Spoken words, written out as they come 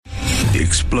The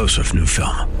explosive new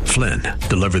film, Flynn,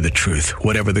 deliver the truth,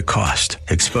 whatever the cost,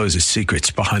 exposes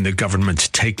secrets behind the government's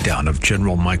takedown of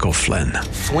General Michael Flynn.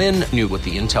 Flynn knew what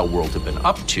the intel world had been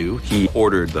up to. He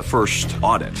ordered the first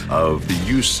audit of the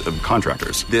use of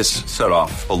contractors. This set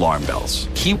off alarm bells.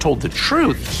 He told the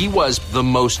truth. He was the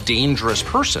most dangerous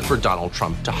person for Donald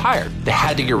Trump to hire. They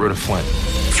had to get rid of Flynn.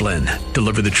 Flynn,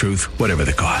 deliver the truth, whatever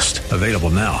the cost. Available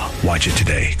now. Watch it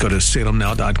today. Go to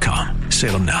salemnow.com.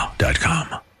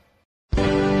 salemnow.com.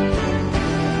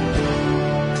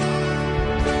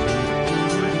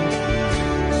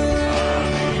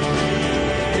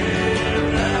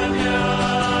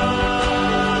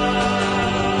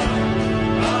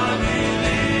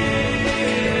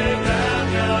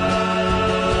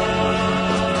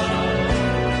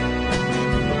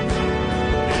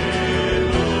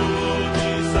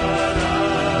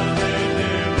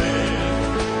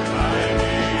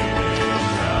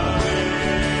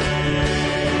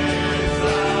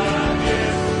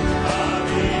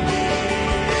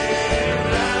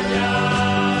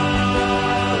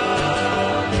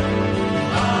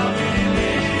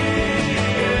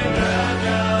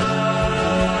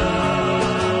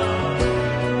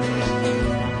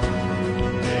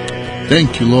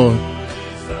 Thank you, Lord.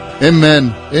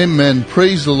 Amen. Amen.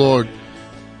 Praise the Lord.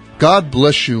 God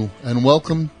bless you and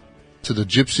welcome to the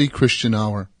Gypsy Christian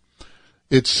Hour.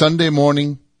 It's Sunday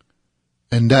morning,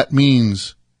 and that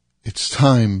means it's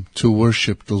time to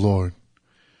worship the Lord.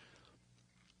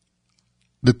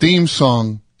 The theme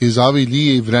song is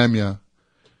Avili Evremia,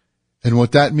 and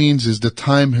what that means is the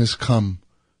time has come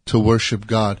to worship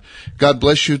God. God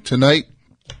bless you tonight.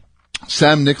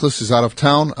 Sam Nicholas is out of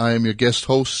town. I am your guest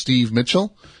host, Steve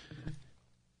Mitchell.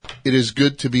 It is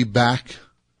good to be back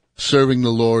serving the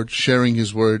Lord, sharing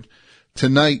His Word.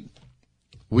 Tonight,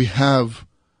 we have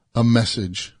a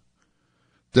message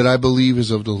that I believe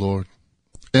is of the Lord.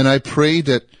 And I pray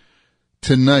that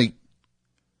tonight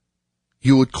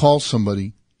you would call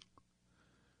somebody.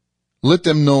 Let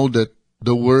them know that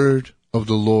the Word of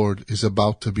the Lord is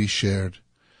about to be shared.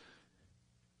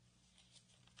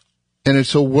 And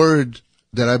it's a word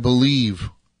that I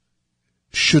believe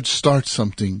should start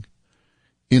something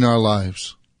in our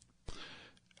lives.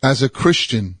 As a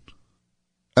Christian,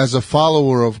 as a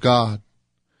follower of God,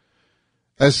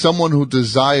 as someone who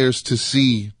desires to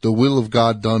see the will of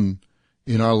God done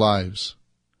in our lives,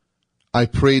 I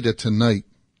pray that tonight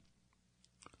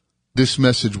this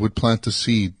message would plant a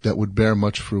seed that would bear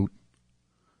much fruit.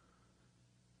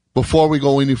 Before we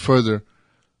go any further,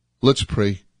 let's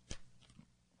pray.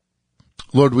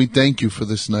 Lord, we thank you for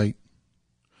this night.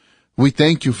 We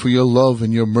thank you for your love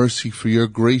and your mercy, for your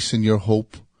grace and your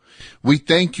hope. We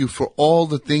thank you for all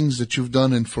the things that you've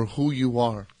done and for who you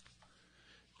are.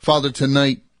 Father,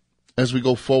 tonight, as we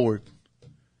go forward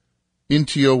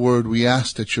into your word, we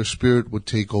ask that your Spirit would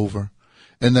take over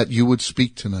and that you would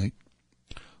speak tonight.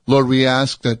 Lord, we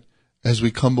ask that as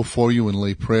we come before you and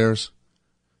lay prayers,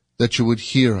 that you would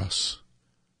hear us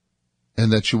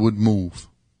and that you would move.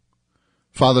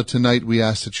 Father, tonight we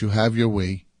ask that you have your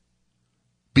way.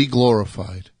 Be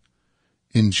glorified.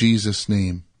 In Jesus'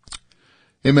 name.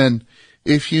 Amen.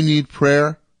 If you need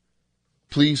prayer,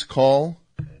 please call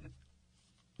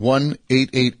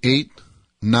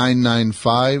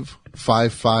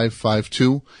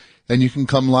 1-888-995-5552, and you can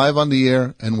come live on the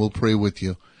air and we'll pray with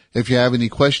you. If you have any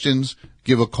questions,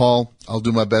 give a call. I'll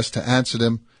do my best to answer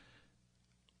them.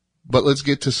 But let's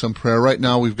get to some prayer. Right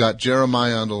now we've got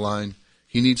Jeremiah on the line.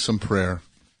 He needs some prayer.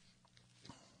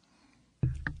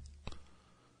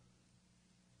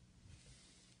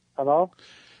 Hello?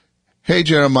 Hey,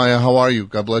 Jeremiah, how are you?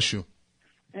 God bless you.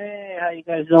 Hey, how you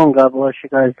guys doing? God bless you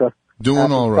guys. Doing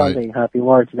Happy all right. Sunday. Happy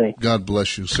Lord's Day. God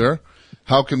bless you, sir.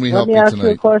 How can we help you tonight? Let me ask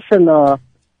you a question.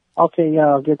 Okay, yeah,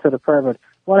 I'll get to the prayer, but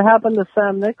what happened to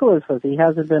Sam Nicholas? He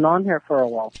hasn't been on here for a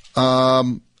while.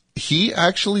 He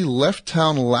actually left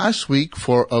town last week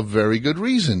for a very good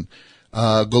reason.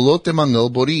 Golote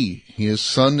Mangel Bori. His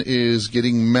son is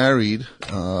getting married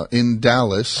in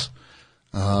Dallas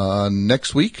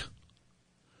next week.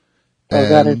 Is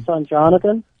that his son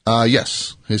Jonathan?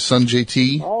 Yes, his son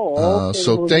JT. Oh, okay.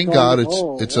 So thank God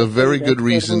it's a very good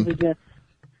reason.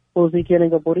 Who's he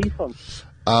getting a bori from?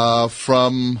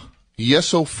 From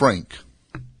Yeso Frank.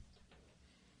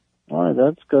 All right,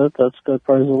 that's good. That's good.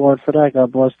 Praise the Lord for that.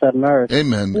 God bless that marriage.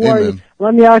 Amen. Amen.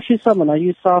 Let me ask you something. Are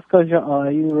you Safka?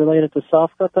 Are you related to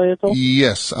Safka Tayato?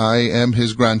 Yes, I am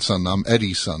his grandson. I'm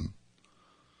Eddie's son.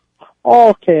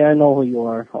 Okay, I know who you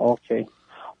are. Okay.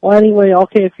 Well, anyway,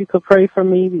 okay, if you could pray for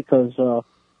me, because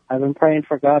I've been praying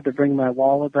for God to bring my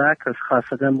wallet back, because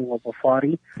Chasadim was a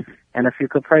 40. And if you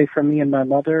could pray for me and my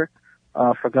mother,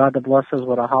 for God to bless us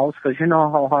with a house, because you know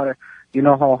how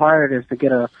hard it is to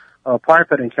get a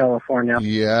apartment in California.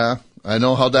 Yeah, I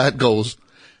know how that goes.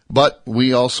 But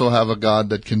we also have a God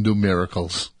that can do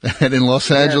miracles. And in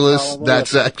Los Angeles,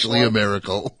 that's actually a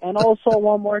miracle. And also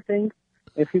one more thing,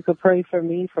 if you could pray for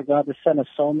me, for God to send a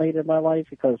soulmate in my life,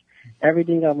 because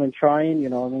everything I've been trying, you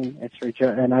know what I mean,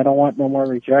 and I don't want no more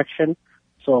rejection.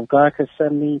 So if God could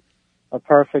send me a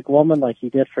perfect woman like he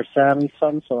did for Sammy's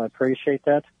son, so I appreciate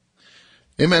that.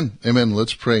 Amen. Amen.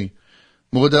 Let's pray.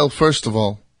 Mugadel, first of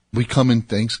all, we come in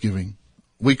thanksgiving.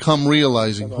 We come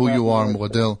realizing who you are,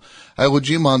 Mugadel. Ai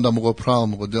goji manda mugopral,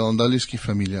 Mugadel, andaliski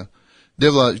familia.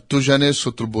 Devla, tu janez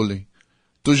sotrubuli.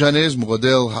 Tu janez,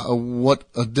 Mugadel, what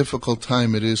a difficult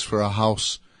time it is for a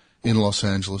house in Los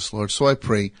Angeles, Lord. So I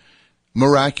pray,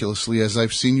 miraculously, as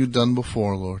I've seen you done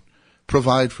before, Lord,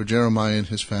 provide for Jeremiah and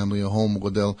his family a home,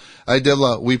 Mugadel. Ai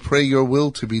Devla, we pray your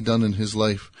will to be done in his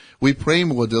life. We pray,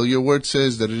 Mugadel, your word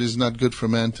says that it is not good for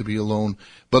man to be alone.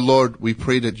 But Lord, we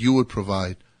pray that you would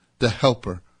provide the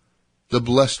helper, the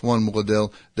blessed one,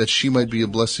 Mugadel, that she might be a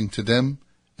blessing to them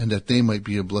and that they might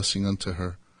be a blessing unto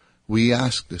her. We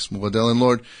ask this, Mugadel, and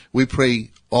Lord, we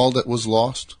pray all that was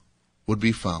lost would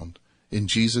be found. In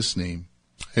Jesus' name,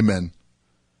 amen.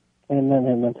 Amen,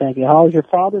 amen. Thank you. How's your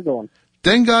father doing?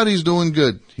 Thank God he's doing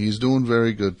good. He's doing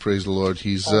very good, praise the Lord.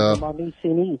 She's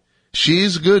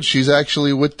good. She's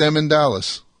actually with them in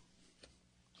Dallas.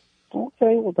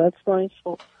 Okay, well, that's nice.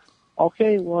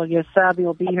 Okay, well, I guess Sabby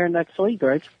will be here next week,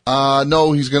 right?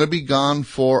 No, he's going to be gone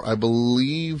for, I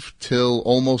believe, till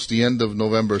almost the end of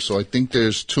November. So I think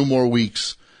there's 2 more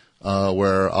weeks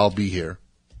where I'll be here.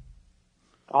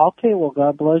 Okay, well,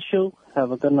 God bless you.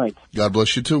 Have a good night. God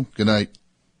bless you too. Good night.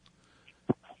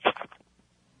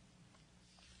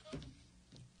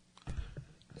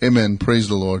 Amen. Praise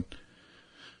the Lord.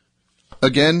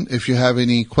 Again, if you have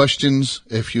any questions,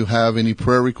 if you have any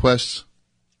prayer requests,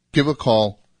 give a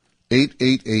call.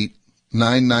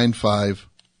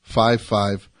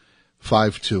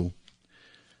 888-995-5552.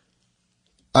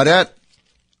 Adat,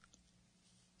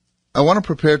 I want to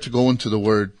prepare to go into the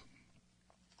Word.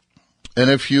 And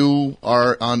if you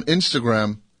are on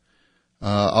Instagram,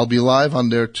 I'll be live on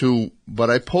there too. But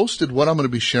I posted what I'm going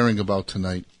to be sharing about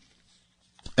tonight.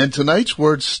 And tonight's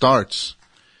Word starts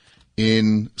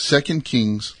in 2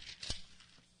 Kings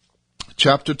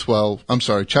chapter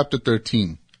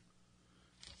 13.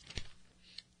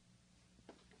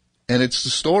 And it's the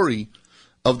story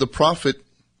of the prophet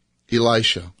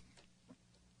Elisha.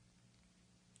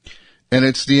 And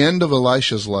it's the end of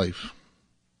Elisha's life.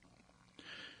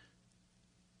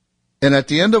 And at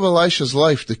the end of Elisha's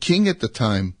life, the king at the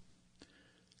time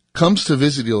comes to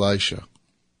visit Elisha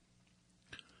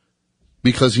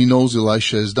because he knows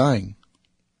Elisha is dying.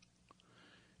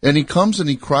 And he comes and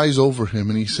he cries over him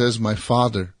and he says, "My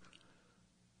father,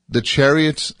 the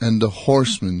chariots and the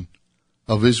horsemen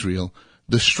of Israel,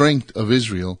 the strength of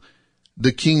Israel,"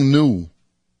 the king knew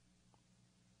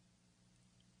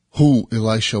who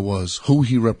Elisha was, who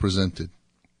he represented.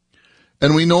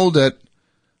 And we know that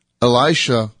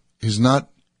Elisha is not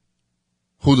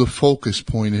who the focus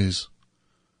point is,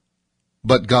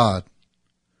 but God.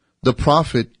 The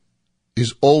prophet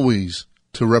is always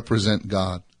to represent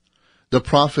God. The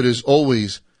prophet is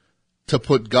always to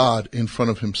put God in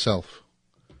front of himself.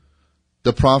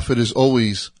 The prophet is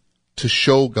always to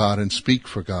show God and speak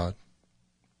for God.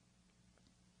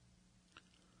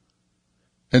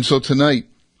 And so tonight,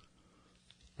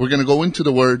 we're going to go into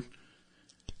the Word,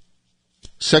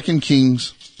 2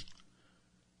 Kings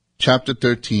chapter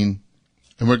 13,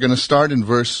 and we're going to start in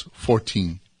verse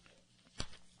 14.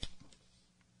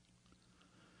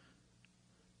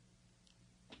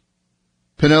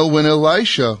 Penel, when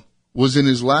Elisha was in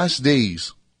his last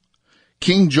days,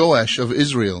 King Joash of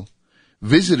Israel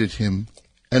visited him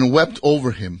and wept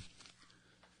over him.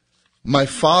 My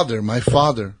father,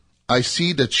 I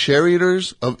see the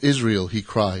charioteers of Israel," he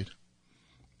cried.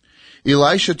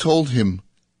 Elisha told him,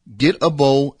 "Get a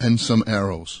bow and some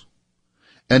arrows."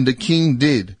 And the king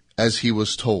did as he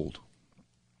was told.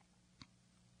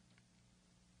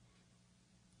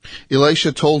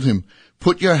 Elisha told him,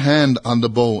 "Put your hand on the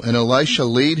bow," and Elisha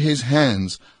laid his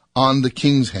hands on the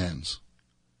king's hands.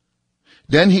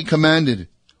 Then he commanded,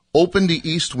 "Open the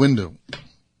eastern window,"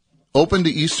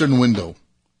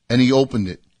 and he opened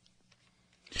it.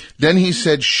 Then he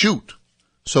said, "Shoot,"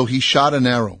 so he shot an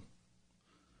arrow.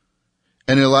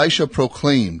 And Elisha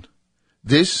proclaimed,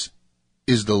 "This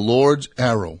is the Lord's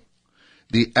arrow,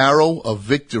 the arrow of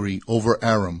victory over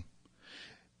Aram.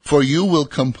 For you will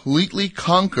completely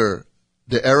conquer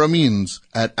the Arameans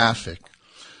at Aphek."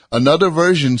 Another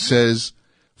version says,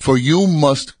 "For you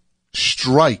must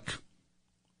strike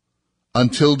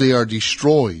until they are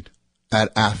destroyed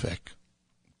at Aphek.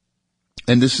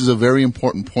 And this is a very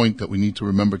important point that we need to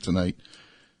remember tonight.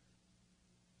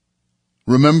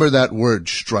 Remember that word,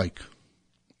 strike.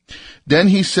 Then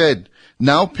he said,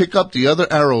 now pick up the other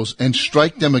arrows and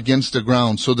strike them against the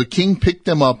ground. So the king picked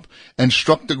them up and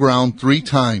struck the ground 3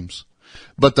 times.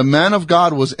 But the man of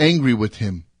God was angry with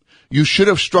him. You should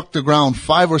have struck the ground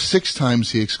 5 or 6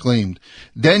 times, he exclaimed.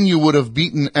 Then you would have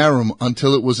beaten Aram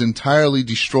until it was entirely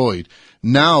destroyed.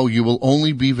 Now you will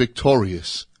only be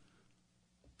victorious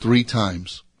 3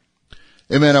 times.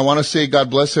 Amen. I want to say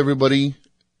God bless everybody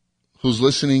who's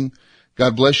listening.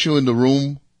 God bless you in the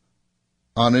room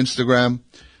on Instagram.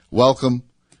 Welcome.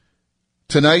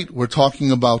 Tonight we're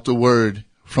talking about the word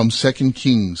from 2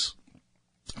 Kings,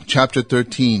 chapter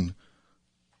 13,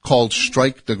 called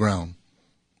strike the ground.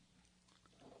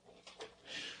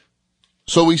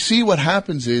 So we see what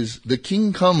happens is the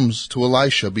king comes to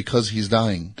Elisha because he's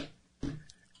dying.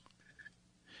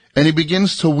 And he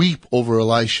begins to weep over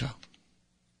Elisha.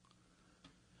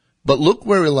 But look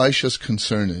where Elisha's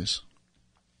concern is.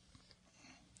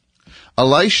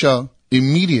 Elisha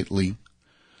immediately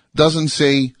doesn't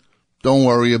say, don't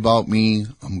worry about me,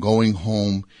 I'm going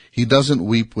home. He doesn't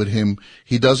weep with him.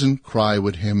 He doesn't cry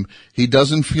with him. He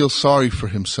doesn't feel sorry for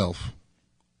himself.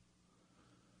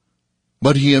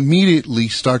 But he immediately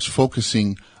starts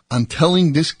focusing on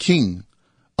telling this king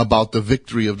about the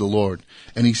victory of the Lord.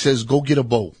 And he says, go get a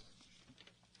bow.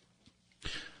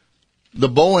 The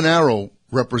bow and arrow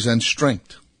represent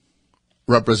strength,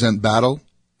 represent battle,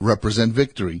 represent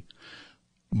victory.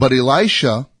 But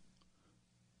Elisha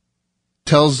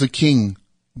tells the king,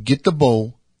 get the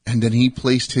bow, and then he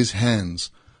placed his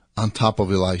hands on top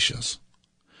of Elisha's.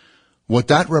 What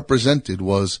that represented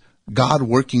was God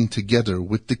working together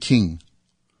with the king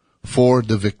for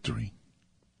the victory.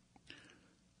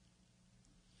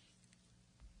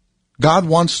 God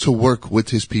wants to work with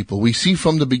his people. We see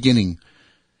from the beginning,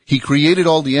 he created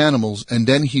all the animals, and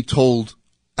then he told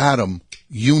Adam,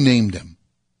 you name them.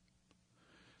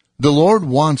 The Lord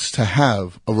wants to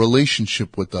have a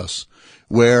relationship with us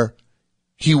where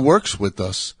he works with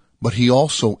us, but he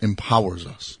also empowers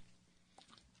us.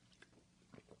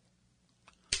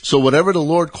 So whatever the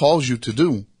Lord calls you to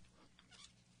do,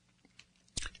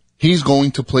 he's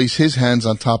going to place his hands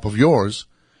on top of yours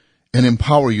and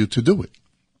empower you to do it.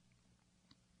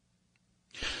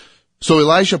 So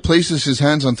Elisha places his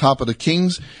hands on top of the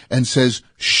king's and says,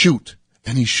 shoot.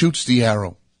 And he shoots the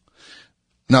arrow.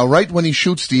 Now, right when he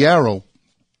shoots the arrow,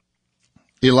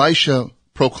 Elisha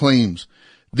proclaims,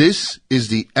 this is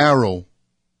the arrow,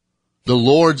 the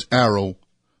Lord's arrow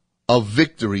of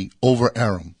victory over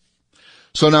Aram.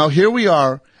 So now here we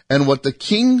are, and what the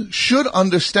king should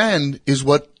understand is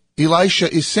what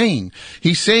Elisha is saying.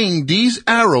 He's saying these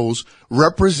arrows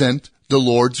represent the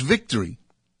Lord's victory.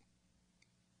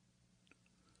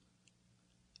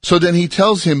 So then he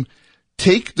tells him,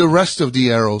 take the rest of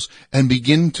the arrows and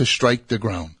begin to strike the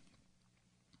ground.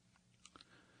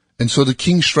 And so the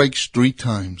king strikes 3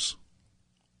 times.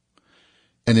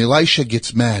 And Elisha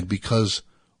gets mad because,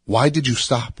 why did you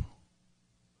stop?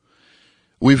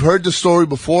 We've heard the story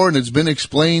before and it's been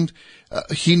explained.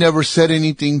 He never said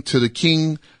anything to the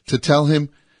king to tell him.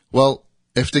 Well,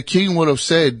 if the king would have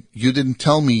said, you didn't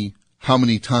tell me how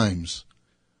many times,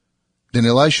 then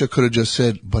Elisha could have just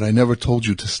said, but I never told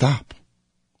you to stop.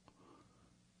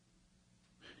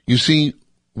 You see,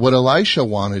 what Elisha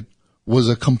wanted was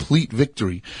a complete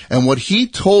victory. And what he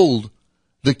told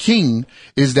the king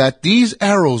is that these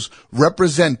arrows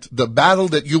represent the battle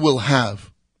that you will have.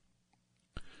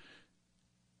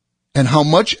 And how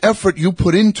much effort you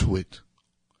put into it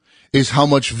is how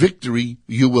much victory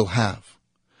you will have.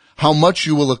 How much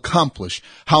you will accomplish.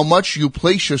 How much you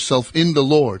place yourself in the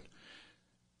Lord.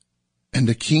 And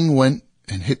the king went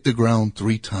and hit the ground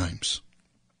 3 times.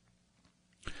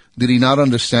 Did he not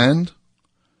understand?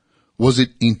 Was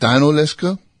it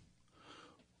intanoleska?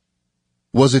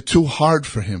 Was it too hard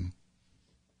for him?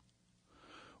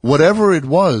 Whatever it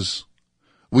was,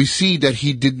 we see that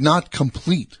he did not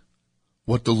complete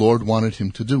what the Lord wanted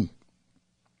him to do.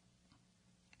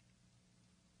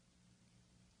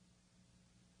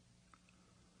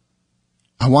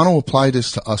 I want to apply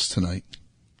this to us tonight.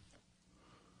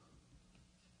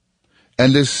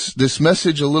 And this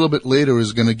message a little bit later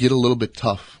is going to get a little bit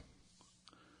tough.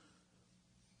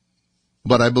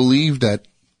 But I believe that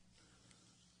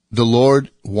the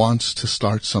Lord wants to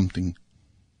start something.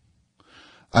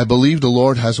 I believe the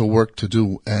Lord has a work to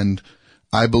do, and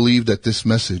I believe that this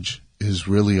message is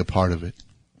really a part of it.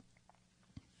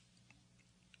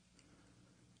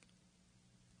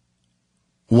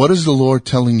 What is the Lord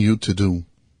telling you to do?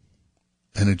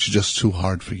 And it's just too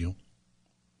hard for you.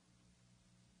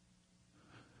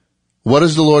 What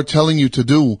is the Lord telling you to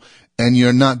do and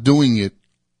you're not doing it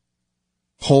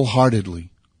wholeheartedly?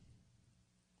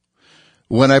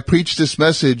 When I preached this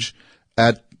message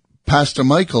at Pastor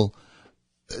Michael,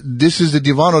 this is the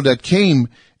Divano that came,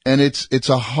 and it's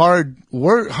a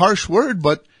harsh word,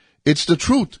 but it's the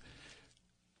truth.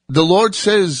 The Lord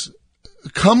says,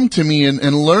 come to me and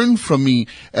learn from me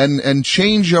and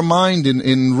change your mind.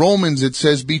 In Romans it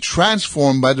says, be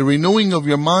transformed by the renewing of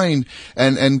your mind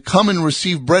and come and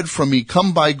receive bread from me.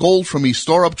 Come buy gold from me.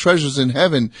 Store up treasures in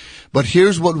heaven. But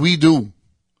here's what we do.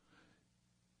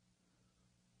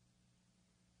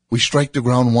 We strike the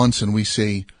ground once and we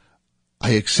say,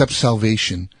 I accept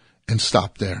salvation, and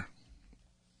stop there.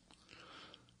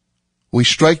 We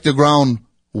strike the ground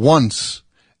once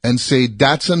and say,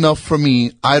 that's enough for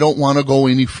me. I don't want to go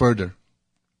any further.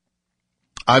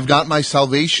 I've got my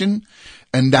salvation,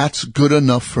 and that's good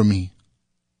enough for me.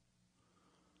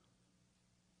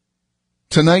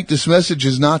 Tonight, this message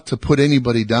is not to put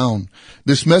anybody down.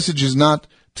 This message is not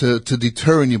to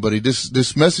deter anybody.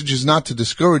 This message is not to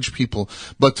discourage people,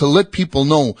 but to let people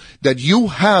know that you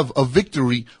have a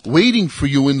victory waiting for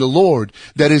you in the Lord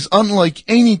that is unlike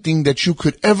anything that you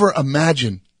could ever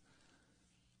imagine.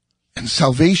 And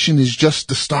salvation is just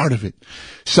the start of it.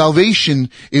 Salvation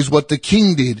is what the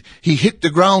king did. He hit the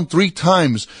ground 3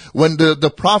 times. When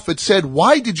the prophet said,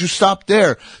 why did you stop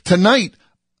there? Tonight,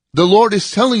 the Lord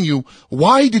is telling you,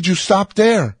 why did you stop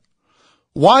there?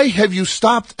 Why have you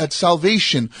stopped at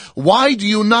salvation? Why do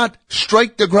you not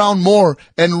strike the ground more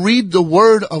and read the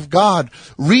word of God?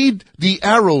 Read the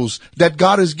arrows that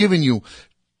God has given you.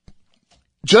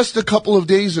 Just a couple of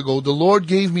days ago, the Lord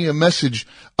gave me a message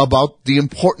about the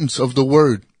importance of the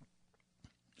word.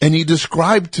 And he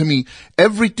described to me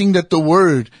everything that the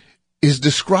word is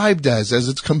described as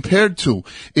it's compared to.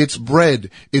 It's bread,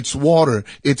 it's water,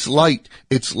 it's light,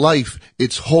 it's life,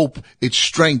 it's hope, it's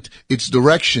strength, it's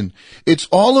direction. It's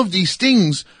all of these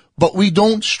things, but we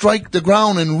don't strike the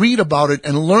ground and read about it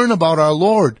and learn about our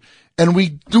Lord. And we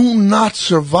do not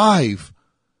survive.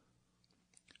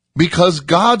 Because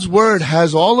God's word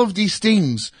has all of these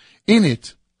things in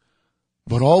it,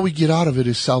 but all we get out of it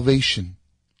is salvation.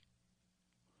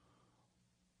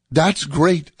 That's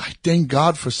great. I thank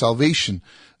God for salvation.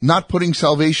 Not putting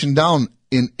salvation down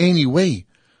in any way.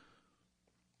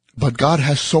 But God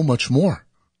has so much more.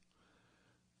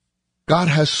 God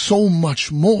has so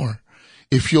much more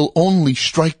if you'll only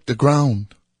strike the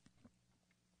ground.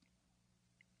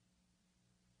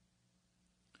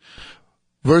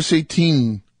 Verse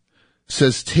 18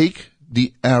 says, take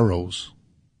the arrows.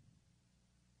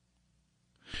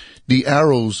 The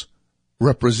arrows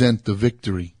represent the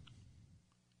victory,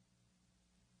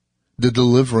 the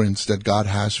deliverance that God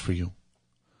has for you.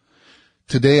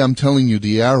 Today I'm telling you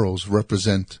the arrows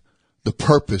represent the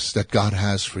purpose that God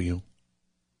has for you.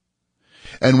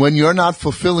 And when you're not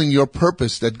fulfilling your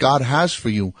purpose that God has for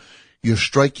you, you're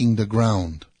striking the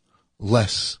ground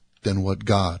less than what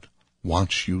God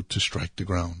wants you to strike the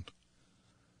ground.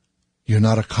 You're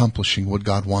not accomplishing what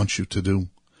God wants you to do.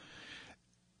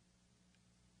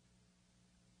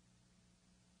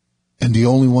 And the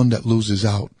only one that loses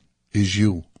out is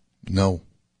you. No.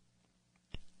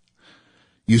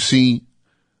 You see,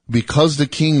 because the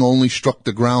king only struck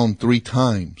the ground 3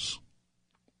 times,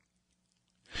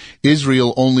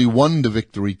 Israel only won the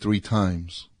victory 3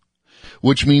 times,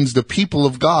 which means the people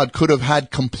of God could have had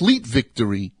complete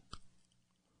victory,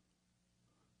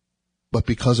 but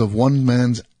because of one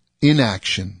man's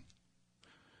inaction,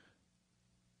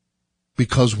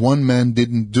 because one man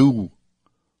didn't do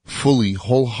fully,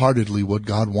 wholeheartedly what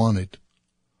God wanted,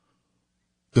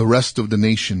 the rest of the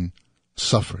nation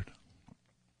suffered.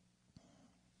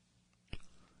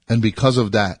 And because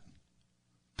of that,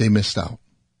 they missed out.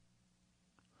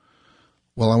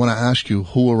 Well, I want to ask you,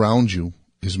 who around you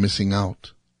is missing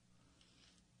out?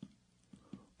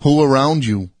 Who around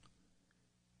you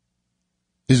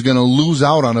is going to lose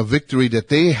out on a victory that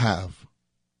they have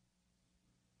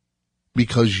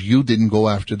because you didn't go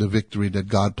after the victory that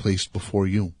God placed before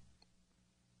you?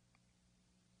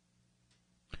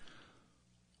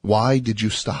 Why did you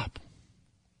stop?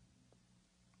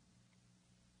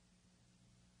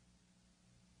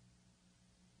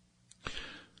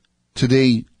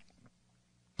 Today,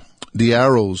 the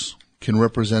arrows can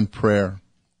represent prayer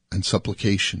and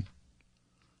supplication.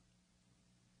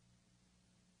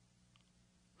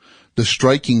 The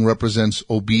striking represents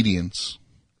obedience,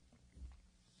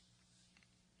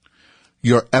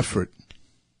 your effort.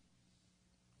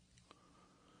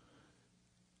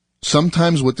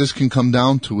 Sometimes what this can come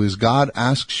down to is God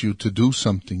asks you to do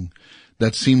something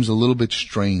that seems a little bit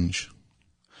strange.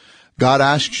 God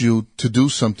asks you to do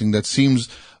something that seems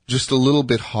just a little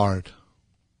bit hard.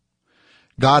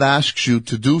 God asks you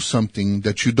to do something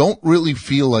that you don't really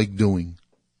feel like doing.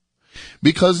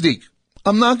 Because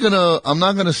I'm not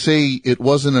gonna say it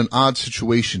wasn't an odd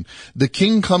situation. The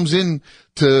king comes in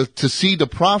to see the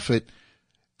prophet,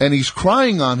 and he's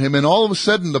crying on him, and all of a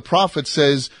sudden the prophet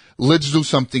says, let's do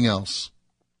something else.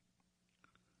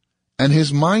 And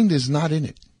his mind is not in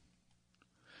it.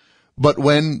 But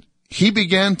when he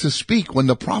began to speak, when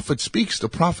the prophet speaks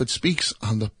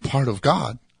on the part of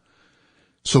God.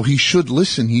 So he should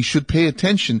listen, he should pay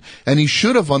attention, and he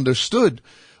should have understood.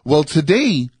 Well,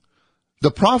 today,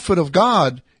 the prophet of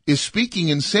God is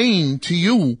speaking and saying to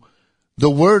you,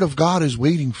 the word of God is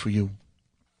waiting for you.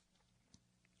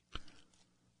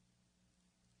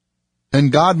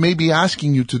 And God may be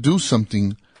asking you to do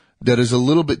something that is a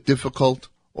little bit difficult,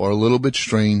 or a little bit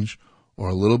strange, or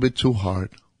a little bit too hard.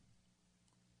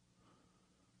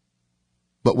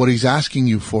 But what he's asking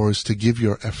you for is to give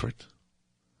your effort.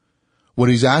 What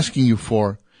he's asking you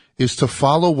for is to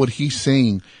follow what he's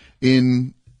saying.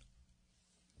 In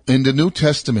the New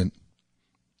Testament,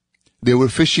 they were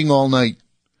fishing all night.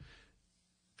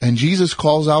 And Jesus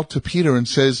calls out to Peter and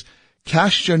says,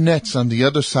 cast your nets on the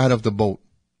other side of the boat.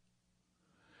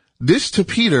 This to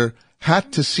Peter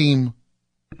had to seem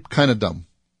kind of dumb.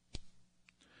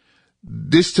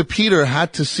 This to Peter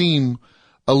had to seem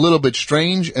a little bit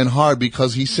strange and hard,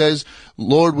 because he says,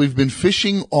 Lord, we've been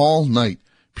fishing all night.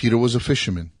 Peter was a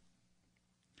fisherman.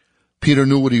 Peter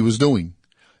knew what he was doing.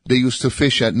 They used to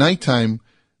fish at nighttime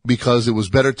because it was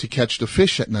better to catch the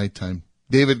fish at nighttime.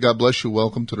 David, God bless you.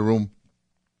 Welcome to the room.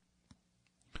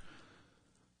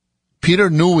 Peter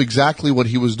knew exactly what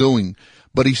he was doing,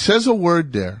 but he says a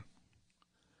word there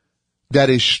that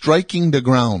is striking the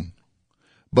ground.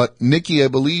 But Nikki, I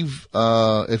believe,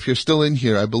 if you're still in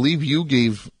here, I believe you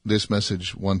gave this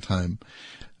message one time.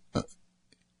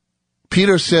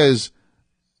 Peter says,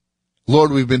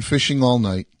 Lord, we've been fishing all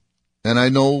night, and I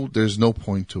know there's no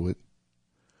point to it.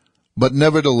 But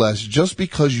nevertheless, just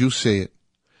because you say it,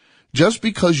 just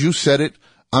because you said it,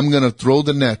 I'm going to throw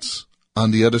the nets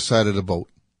on the other side of the boat.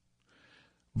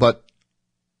 But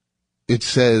it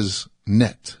says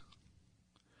net.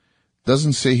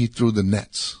 Doesn't say he threw the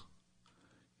nets.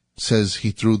 It says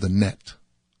he threw the net.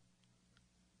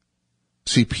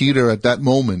 See, Peter at that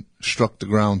moment struck the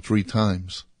ground 3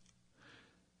 times.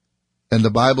 And the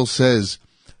Bible says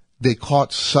they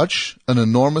caught such an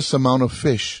enormous amount of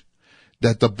fish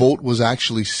that the boat was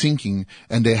actually sinking,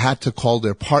 and they had to call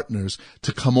their partners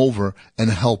to come over and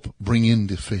help bring in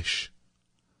the fish.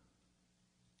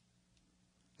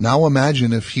 Now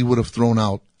imagine if he would have thrown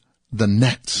out the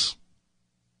nets.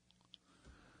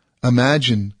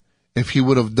 Imagine if he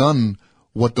would have done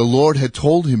what the Lord had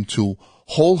told him to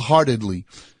wholeheartedly.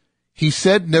 He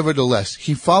said, nevertheless,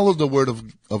 he followed the word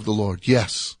of the Lord,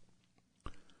 yes.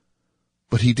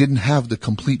 But he didn't have the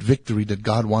complete victory that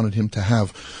God wanted him to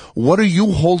have. What are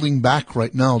you holding back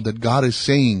right now that God is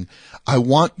saying, I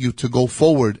want you to go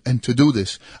forward and to do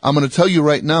this? I'm going to tell you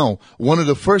right now, one of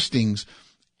the first things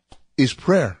is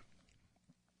prayer.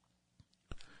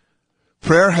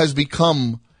 Prayer has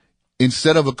become,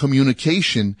 instead of a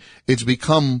communication, it's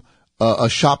become a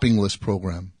shopping list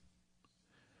program.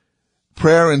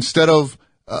 Prayer, instead of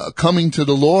coming to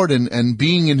the Lord and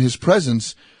being in His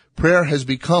presence, prayer has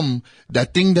become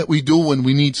that thing that we do when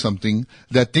we need something,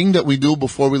 that thing that we do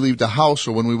before we leave the house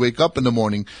or when we wake up in the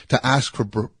morning to ask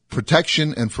for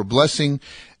protection and for blessing.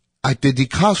 Ai te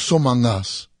dikaso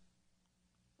mangas.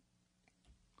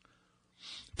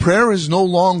 Prayer is no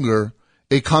longer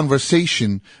a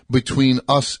conversation between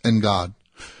us and God.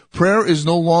 Prayer is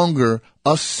no longer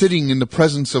us sitting in the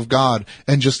presence of God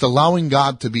and just allowing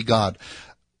God to be God.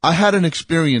 I had an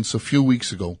experience a few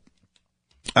weeks ago.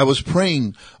 I was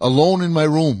praying alone in my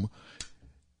room,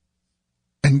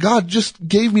 and God just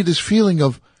gave me this feeling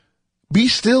of, be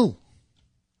still.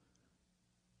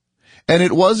 And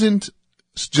it wasn't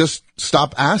just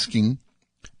stop asking.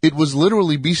 It was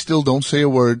literally, be still, don't say a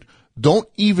word, don't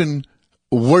even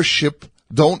worship,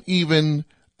 don't even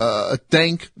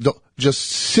thank, just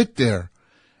sit there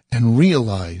and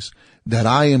realize that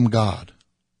I am God.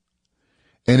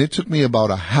 And it took me about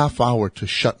a half hour to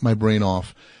shut my brain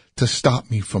off, to stop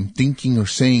me from thinking or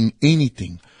saying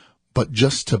anything, but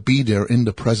just to be there in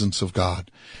the presence of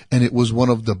God. And it was one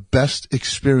of the best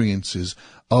experiences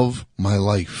of my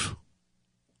life.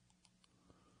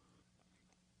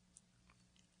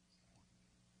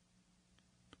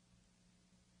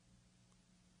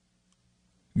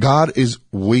 God is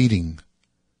waiting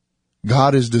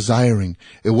God is desiring.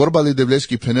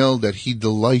 That He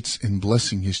delights in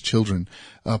blessing His children.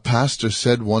 A pastor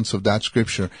said once of that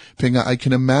scripture, I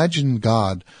can imagine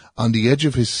God on the edge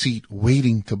of His seat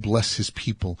waiting to bless His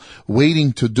people,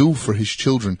 waiting to do for His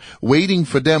children, waiting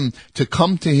for them to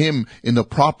come to Him in the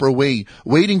proper way,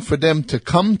 waiting for them to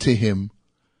come to Him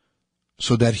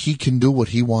so that He can do what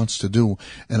He wants to do.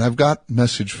 And I've got a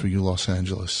message for you, Los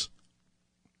Angeles.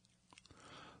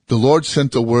 The Lord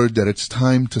sent a word that it's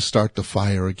time to start the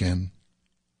fire again.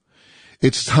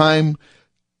 It's time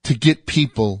to get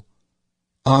people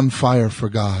on fire for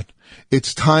God.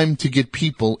 It's time to get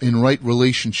people in right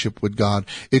relationship with God.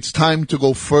 It's time to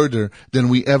go further than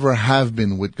we ever have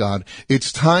been with God.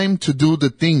 It's time to do the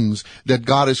things that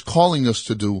God is calling us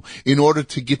to do in order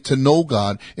to get to know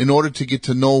God, in order to get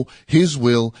to know His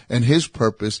will and His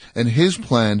purpose and His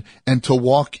plan, and to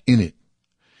walk in it.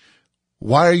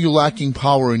 Why are you lacking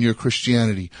power in your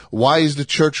Christianity? Why is the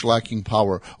church lacking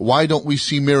power? Why don't we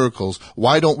see miracles?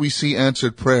 Why don't we see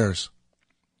answered prayers?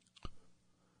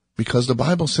 Because the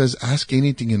Bible says, ask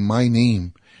anything in my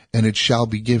name and it shall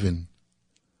be given.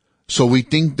 So we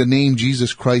think the name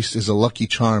Jesus Christ is a lucky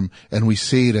charm and we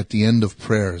say it at the end of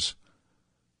prayers.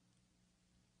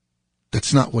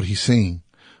 That's not what He's saying.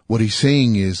 What He's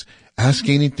saying is, ask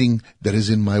anything that is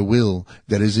in my will,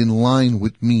 that is in line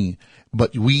with me.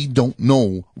 But we don't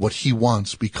know what He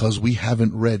wants because we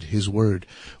haven't read His word.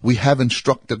 We haven't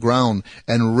struck the ground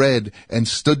and read and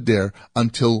stood there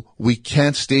until we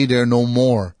can't stay there no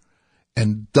more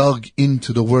and dug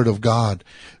into the word of God.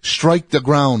 Strike the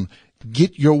ground.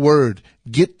 Get your word.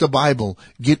 Get the Bible.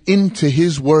 Get into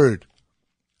His word.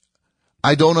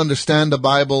 I don't understand the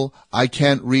Bible. I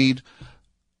can't read.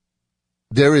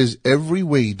 There is every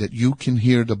way that you can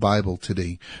hear the Bible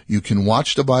today. You can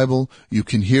watch the Bible. You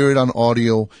can hear it on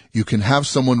audio. You can have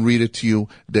someone read it to you.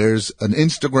 There's an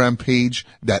Instagram page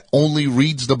that only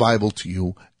reads the Bible to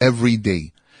you every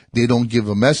day. They don't give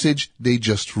a message. They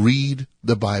just read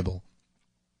the Bible.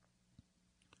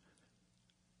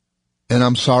 And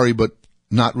I'm sorry, but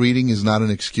not reading is not an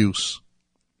excuse.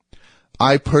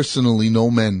 I personally know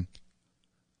men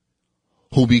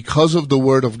who, because of the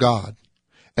Word of God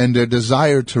and their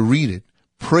desire to read it,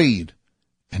 prayed,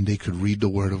 and they could read the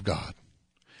Word of God.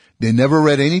 They never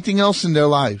read anything else in their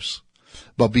lives,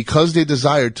 but because they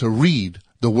desired to read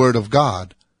the Word of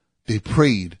God, they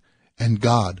prayed, and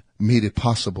God made it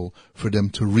possible for them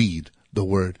to read the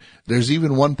Word. There's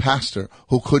even one pastor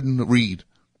who couldn't read.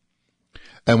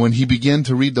 And when he began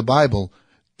to read the Bible,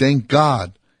 thank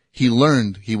God, he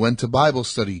learned. He went to Bible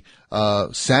study.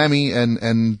 Sammy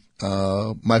and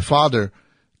my father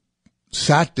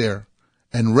sat there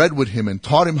and read with him and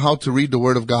taught him how to read the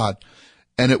Word of God.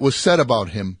 And it was said about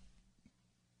him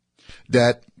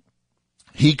that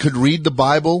he could read the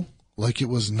Bible like it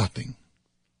was nothing.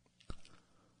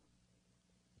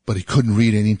 But he couldn't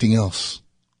read anything else.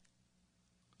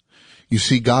 You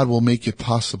see, God will make it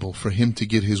possible for Him to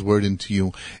get His word into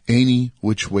you any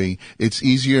which way. It's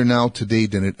easier now today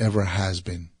than it ever has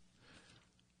been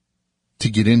to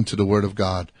get into the Word of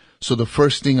God. So the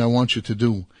first thing I want you to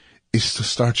do is to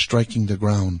start striking the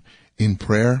ground in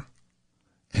prayer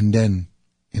and then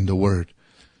in the Word.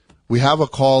 We have a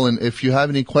call, and if you have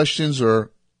any questions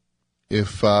or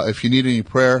if you need any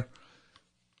prayer,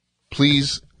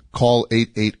 please call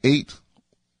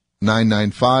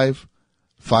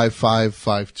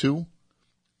 888-995-5552,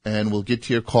 and we'll get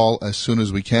to your call as soon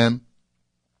as we can.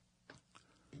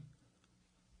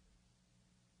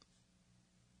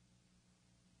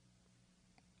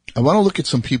 I want to look at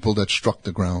some people that struck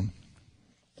the ground.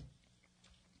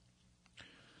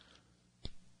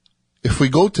 If we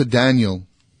go to Daniel,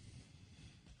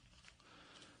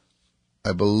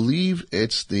 I believe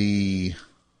it's the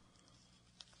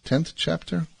 10th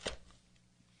chapter?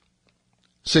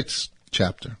 6th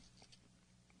chapter.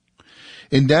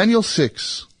 In Daniel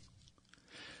 6,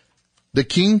 the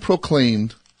king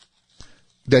proclaimed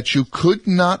that you could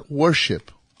not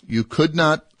worship, you could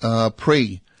not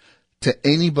pray to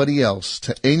anybody else,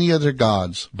 to any other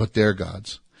gods but their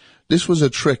gods. This was a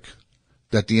trick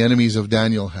that the enemies of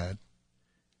Daniel had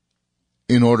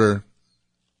in order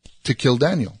to kill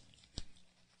Daniel.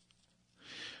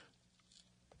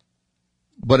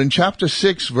 But in chapter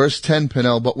 6, verse 10,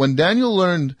 Penel, but when Daniel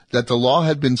learned that the law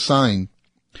had been signed,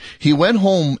 he went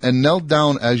home and knelt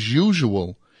down as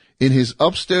usual in his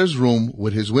upstairs room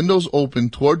with his windows open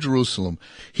toward Jerusalem.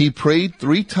 He prayed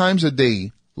 3 times a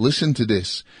day, listen to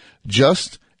this,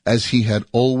 just as he had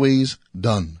always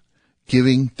done,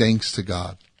 giving thanks to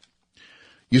God.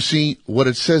 You see, what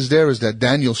it says there is that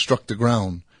Daniel struck the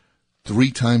ground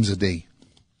 3 times a day.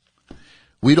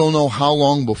 We don't know how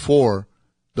long before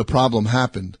the problem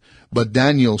happened, but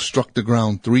Daniel struck the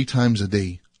ground 3 times a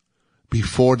day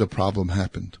before the problem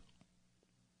happened.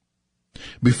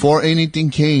 Before anything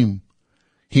came,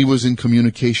 he was in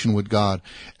communication with God.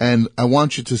 And I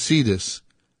want you to see this.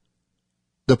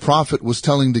 The prophet was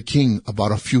telling the king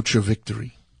about a future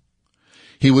victory.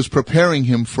 He was preparing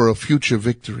him for a future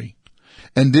victory.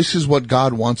 And this is what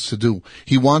God wants to do.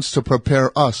 He wants to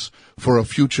prepare us for a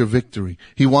future victory.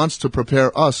 He wants to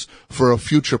prepare us for a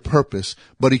future purpose.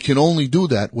 But he can only do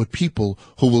that with people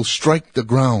who will strike the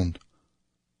ground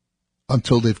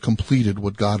until they've completed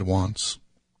what God wants.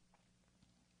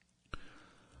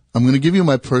 I'm going to give you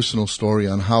my personal story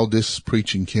on how this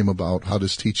preaching came about, how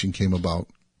this teaching came about.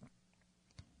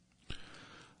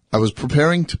 I was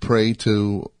preparing to pray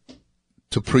to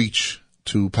preach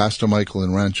to Pastor Michael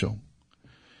in Rancho.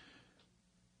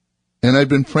 And I'd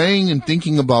been praying and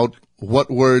thinking about what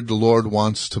word the Lord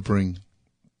wants to bring.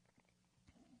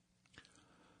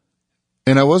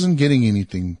 And I wasn't getting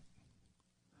anything.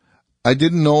 I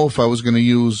didn't know if I was going to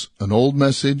use an old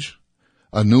message,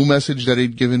 a new message that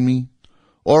he'd given me,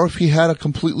 or if he had a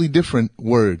completely different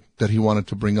word that he wanted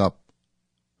to bring up.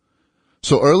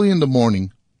 So early in the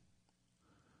morning,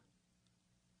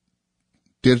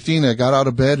 I got out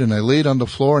of bed and I laid on the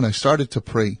floor and I started to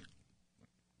pray.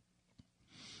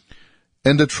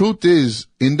 And the truth is,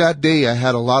 in that day I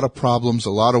had a lot of problems,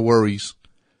 a lot of worries.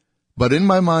 But in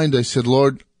my mind I said,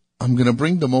 Lord, I'm going to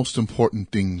bring the most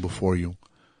important thing before you.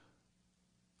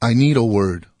 I need a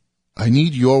word. I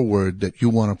need your word that you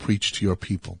want to preach to your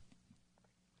people.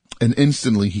 And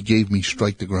instantly he gave me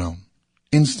strike the ground.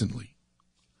 Instantly.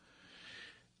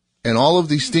 And all of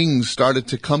these things started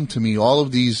to come to me, all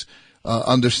of these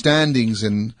understandings,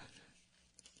 and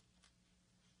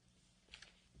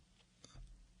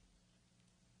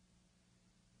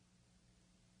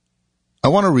I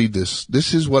want to read this.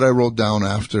 This is what I wrote down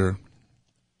after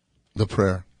the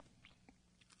prayer.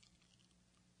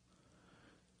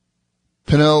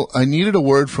 Penel, I needed a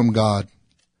word from God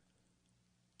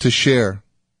to share.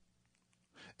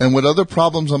 And with other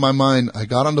problems on my mind, I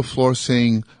got on the floor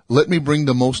saying, let me bring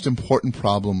the most important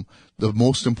problem, the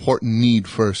most important need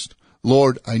first.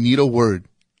 Lord, I need a word.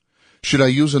 Should I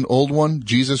use an old one,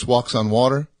 Jesus walks on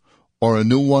water, or a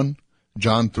new one,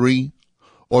 John 3?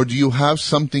 Or do you have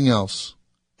something else?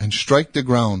 And strike the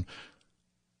ground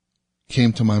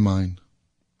came to my mind.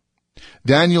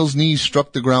 Daniel's knees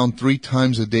struck the ground 3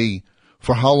 times a day.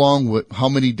 For how long, how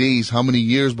many days, how many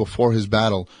years before his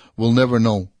battle, we'll never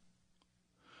know.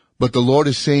 But the Lord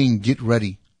is saying, get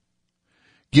ready.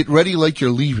 Get ready like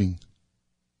you're leaving.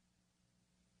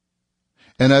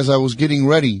 And as I was getting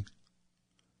ready,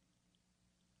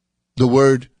 the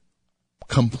word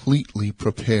completely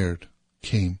prepared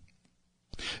came.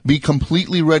 Be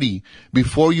completely ready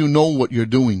before you know what you're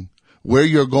doing, where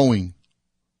you're going,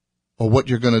 or what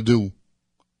you're going to do.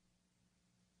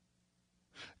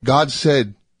 God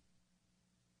said,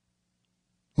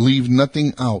 leave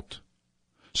nothing out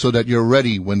so that you're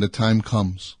ready when the time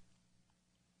comes.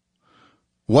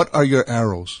 What are your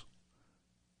arrows?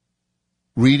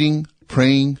 Reading,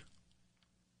 praying,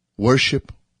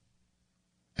 worship.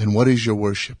 And what is your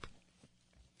worship?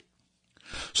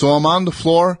 So I'm on the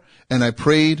floor and I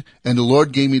prayed and the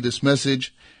Lord gave me this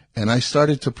message and I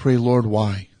started to pray, Lord,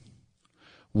 why?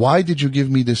 Why did you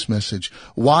give me this message?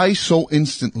 Why so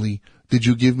instantly did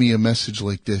you give me a message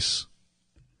like this?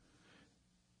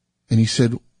 And he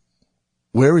said,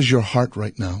 where is your heart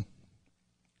right now?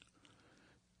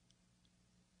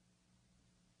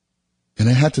 And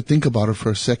I had to think about it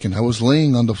for a second. I was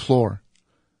laying on the floor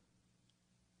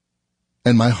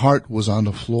and my heart was on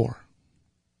the floor.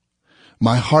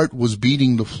 My heart was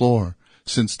beating the floor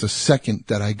since the second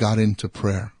that I got into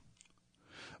prayer.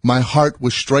 My heart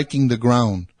was striking the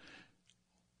ground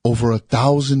over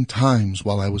 1,000 times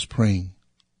while I was praying.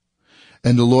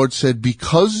 And the Lord said,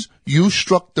 because you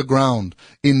struck the ground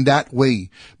in that way,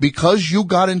 because you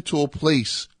got into a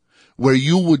place where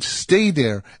you would stay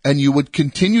there and you would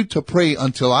continue to pray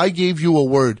until I gave you a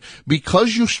word,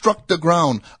 because you struck the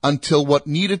ground until what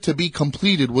needed to be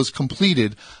completed was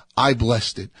completed, I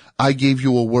blessed it. I gave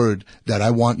you a word that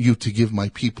I want you to give my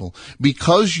people.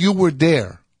 Because you were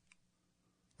there,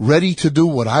 ready to do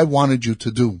what I wanted you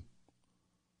to do,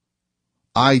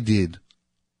 I did.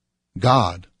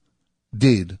 God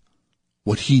did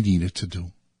what he needed to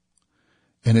do.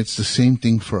 And it's the same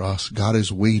thing for us. God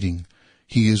is waiting.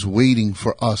 He is waiting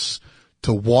for us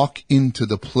to walk into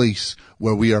the place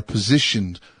where we are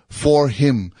positioned for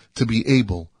him to be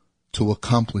able to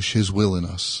accomplish his will in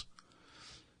us.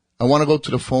 I want to go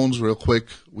to the phones real quick.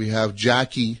 We have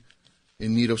Jackie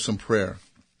in need of some prayer.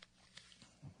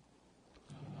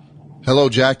 Hello,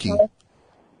 Jackie.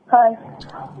 Hi.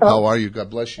 How are you? God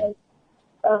bless you.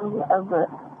 I'm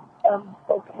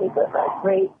okay, but not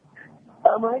great.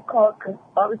 I called because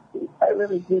honestly, I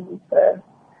really did need prayer.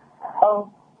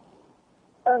 I'll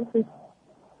just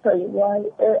tell you why.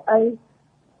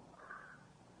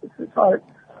 This is hard.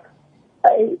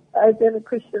 I've been a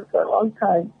Christian for a long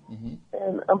time,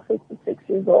 and I'm 56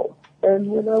 years old. And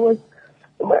when I was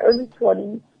in my early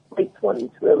 20s, late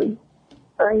 20s really,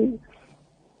 I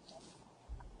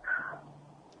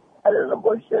had an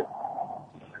abortion.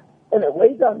 And it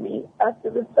weighed on me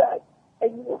after the fact. I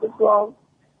knew it was wrong,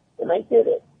 and I did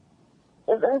it.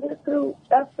 And I went through,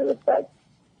 after the fact,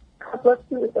 God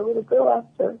blessed me with a little girl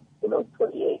after, when I was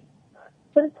 28.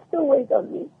 But it still weighed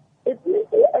on me.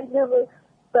 I never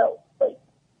felt like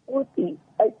worthy.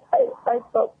 I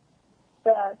felt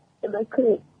bad, and I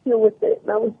couldn't deal with it,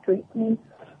 and I was drinking.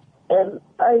 And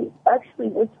I actually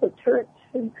went to a church,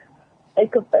 and I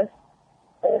confessed,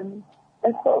 and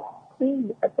I felt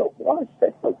clean. I felt washed.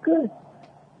 I felt good.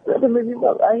 I've been living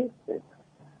my life, and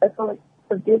I felt like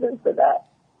forgiven for that.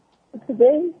 But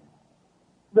today,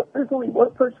 there's only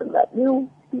one person that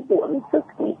knew. He's the one who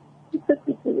took me. He took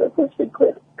me to the abortion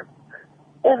clinic.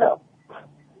 And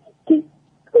he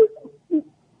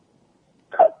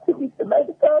talked to me tonight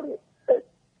about it. That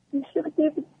you should have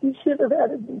given, you should have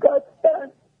had it in God's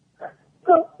hands.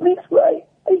 So he's right.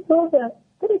 I know that,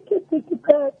 but I can't take it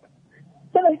back.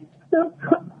 And I still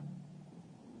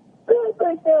bad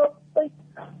right now. Like,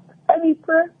 I need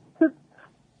prayer to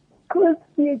cleanse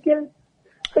me again.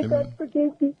 That God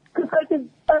forgave me. Because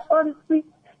I honestly,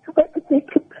 if I could take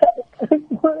it back, I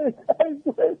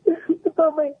would. With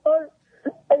all my heart.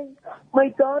 My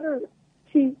daughter,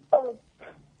 she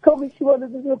told me she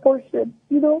wanted an abortion,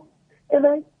 and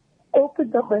I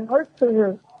opened up my heart to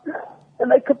her.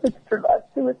 And I convinced her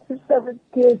not to. It's her 7th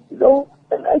kid,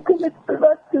 and I convinced her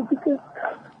not to because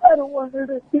I don't want her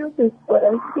to feel this, what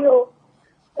I feel.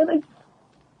 And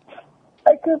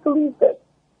I can't believe that.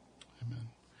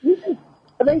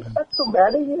 And I got so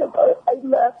mad at him. I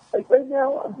left. Like right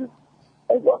now,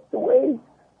 I walked away.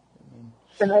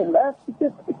 And I left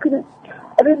because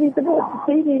I didn't even know what to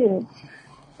say to him.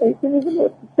 I didn't even know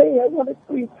what to say. I wanted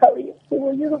to retaliate. Say,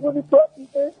 well, you're the one who brought me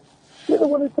there. You're the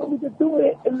one who told me to do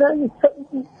it. And now you're telling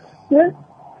me this.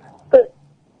 But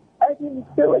I didn't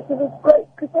feel like it was right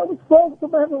because I was wrong no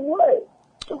matter what.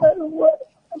 No matter what.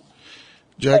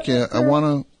 Jackie, I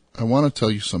want to tell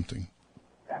you something.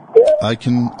 Yeah. I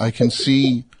can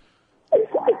see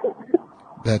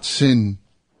that sin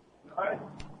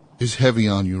is heavy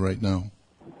on you right now.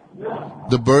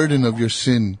 The burden of your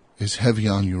sin is heavy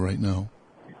on you right now.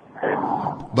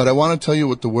 But I want to tell you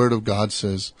what the Word of God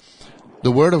says.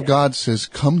 The Word of God says,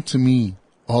 come to me,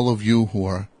 all of you who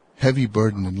are heavy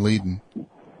burdened and laden,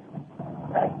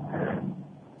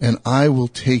 and I will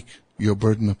take your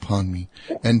burden upon me,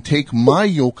 and take my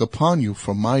yoke upon you,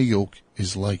 for my yoke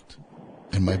is light,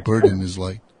 and my burden is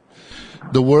light.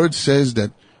 The Word says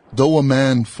that though a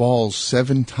man falls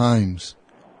 7 times,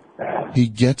 he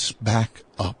gets back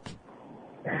up.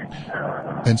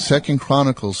 And 2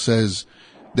 Chronicles says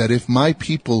that if my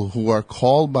people who are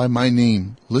called by my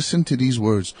name, listen to these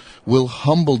words, will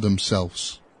humble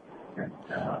themselves,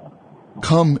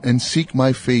 come and seek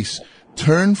my face,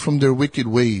 turn from their wicked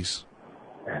ways,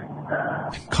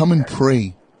 and come and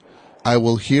pray, I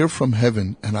will hear from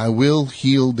heaven and I will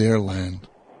heal their land.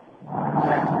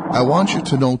 I want you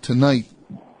to know tonight,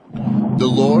 the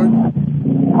Lord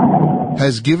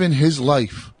has given his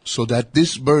life so that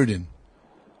this burden,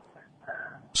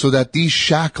 so that these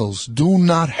shackles do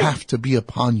not have to be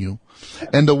upon you.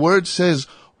 And the Word says,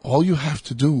 all you have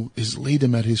to do is lay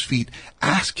them at his feet.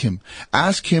 Ask him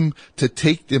to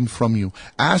take them from you.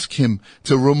 Ask him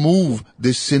to remove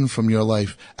this sin from your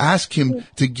life. Ask him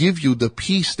to give you the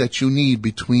peace that you need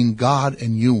between God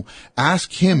and you.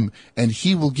 Ask him and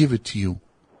he will give it to you.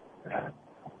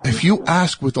 If you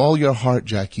ask with all your heart,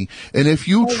 Jackie, and if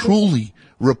you truly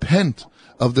repent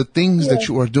of the things that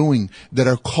you are doing that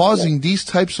are causing these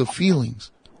types of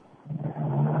feelings,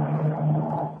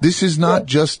 this is not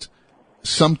just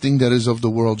something that is of the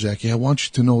world, Jackie. I want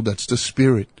you to know that's the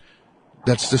Spirit.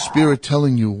 That's the Spirit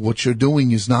telling you what you're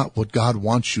doing is not what God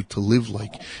wants you to live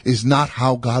like, is not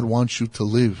how God wants you to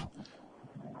live.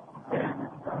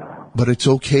 But it's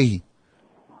okay,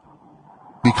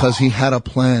 because he had a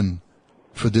plan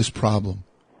for this problem.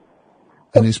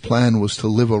 And his plan was to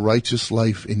live a righteous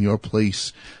life in your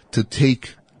place, to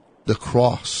take the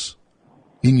cross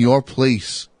in your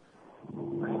place,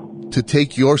 to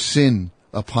take your sin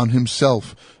upon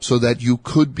himself so that you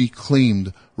could be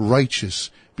claimed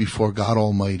righteous before God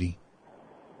Almighty.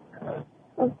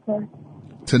 Okay.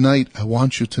 Tonight, I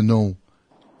want you to know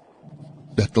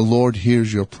that the Lord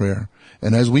hears your prayer.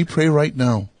 And as we pray right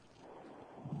now,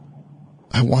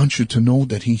 I want you to know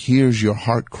that He hears your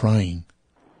heart crying.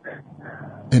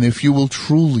 And if you will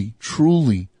truly,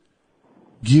 truly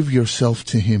give yourself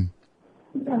to Him,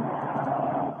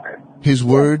 His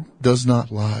word does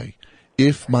not lie.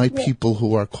 If my people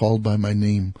who are called by my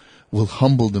name will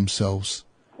humble themselves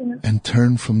and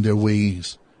turn from their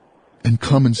ways and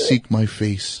come and seek my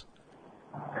face,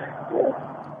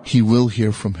 He will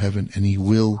hear from heaven and He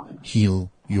will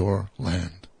heal your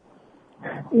land.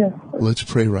 Yes. Let's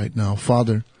pray right now.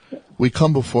 Father, we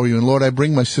come before you, and Lord, I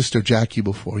bring my sister Jackie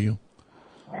before you.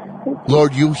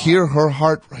 Lord, you hear her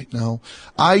heart right now.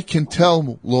 I can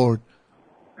tell, Lord,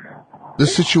 the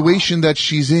situation that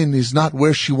she's in is not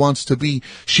where she wants to be.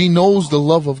 She knows the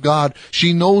love of God.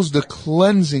 She knows the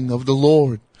cleansing of the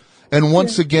Lord. And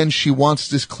once again, she wants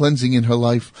this cleansing in her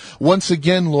life. Once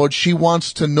again, Lord, she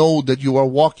wants to know that you are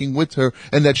walking with her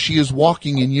and that she is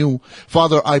walking in you.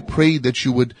 Father, I pray that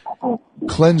you would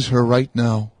cleanse her right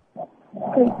now.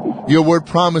 Your word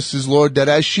promises, Lord, that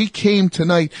as she came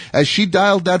tonight, as she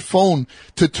dialed that phone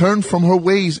to turn from her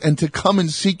ways and to come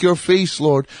and seek your face,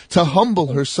 Lord, to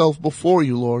humble herself before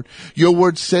you, Lord, your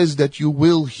word says that you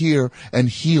will hear and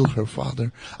heal her,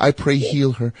 Father. I pray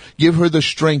heal her. Give her the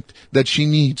strength that she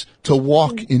needs to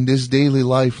walk in this daily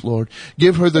life, Lord.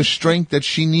 Give her the strength that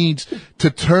she needs to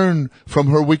turn from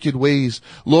her wicked ways.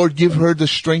 Lord, give her the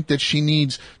strength that she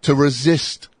needs to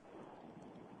resist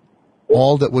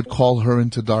all that would call her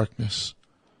into darkness.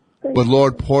 But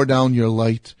Lord, pour down your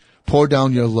light, pour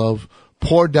down your love,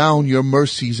 pour down your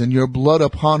mercies and your blood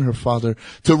upon her, Father,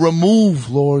 to remove,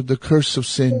 Lord, the curse of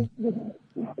sin.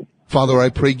 Father, I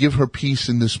pray, give her peace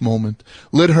in this moment.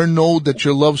 Let her know that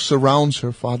your love surrounds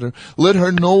her, Father. Let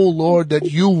her know, Lord,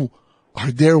 that you are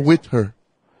there with her,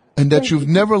 and that you've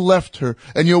never left her,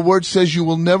 and your word says you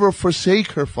will never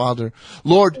forsake her, Father.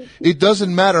 Lord, it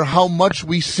doesn't matter how much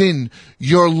we sin,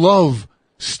 your love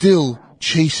still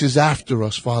chases after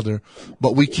us, Father,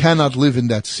 but we cannot live in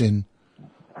that sin.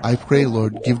 I pray,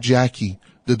 Lord, give Jackie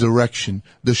the direction,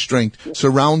 the strength.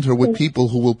 Surround her with people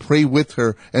who will pray with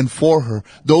her and for her,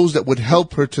 those that would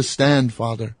help her to stand,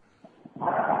 Father,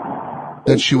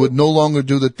 that she would no longer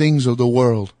do the things of the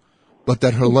world, but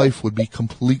that her life would be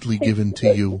completely given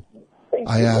to you.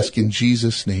 I ask in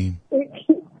Jesus' name.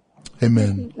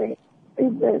 Amen.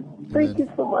 Amen. Thank you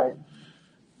so much.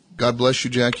 God bless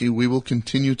you, Jackie. We will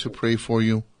continue to pray for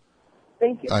you.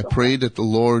 Thank you. I pray that the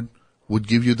Lord would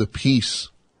give you the peace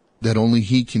that only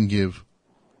He can give.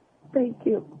 Thank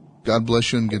you. God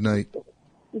bless you and good night.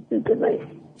 Good night.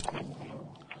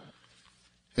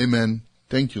 Amen.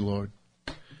 Thank you, Lord.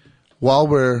 While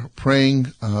we're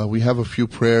praying, we have a few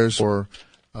prayers for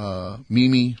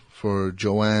Mimi, for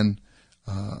Joanne,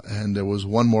 and there was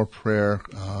one more prayer.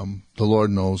 The Lord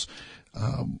knows.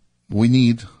 We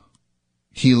need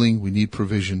healing. We need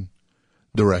provision,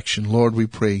 direction. Lord, we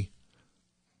pray.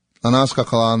 And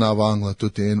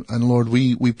Lord,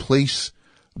 we place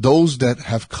those that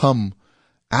have come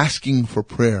asking for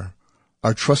prayer,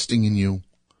 are trusting in you.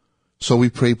 So we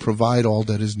pray, provide all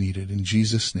that is needed in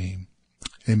Jesus' name.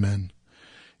 Amen.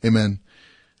 Amen.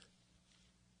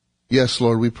 Yes,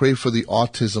 Lord, we pray for the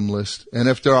autism list. And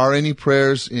if there are any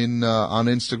prayers on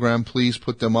Instagram, please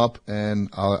put them up, and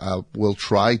we'll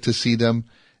try to see them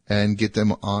and get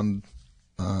them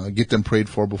prayed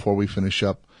for before we finish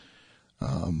up.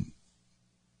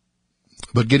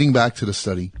 But getting back to the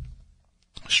study,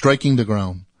 striking the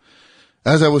ground.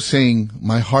 As I was saying,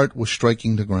 my heart was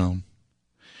striking the ground.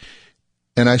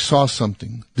 And I saw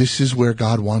something. This is where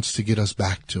God wants to get us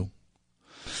back to.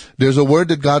 There's a word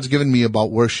that God's given me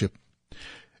about worship.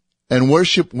 And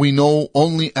worship we know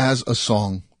only as a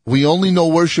song. We only know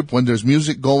worship when there's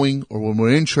music going or when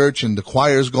we're in church and the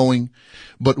choir's going.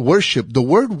 But worship, the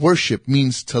word worship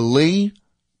means to lay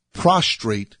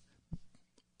prostrate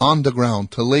on the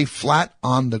ground, to lay flat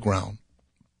on the ground.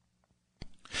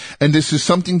 And this is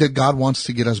something that God wants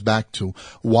to get us back to.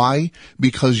 Why?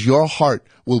 Because your heart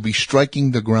will be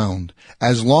striking the ground.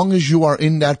 As long as you are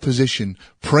in that position,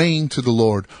 praying to the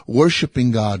Lord,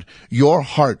 worshiping God, your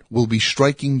heart will be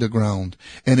striking the ground.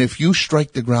 And if you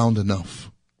strike the ground enough,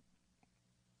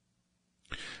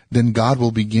 then God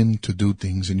will begin to do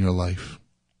things in your life.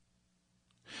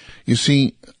 You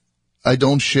see, I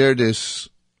don't share this,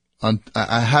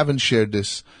 I haven't shared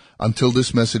this until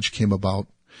this message came about.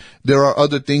 There are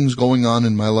other things going on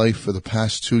in my life for the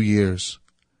past 2 years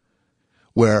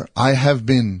where I have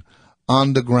been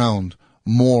on the ground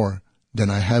more than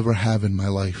I ever have in my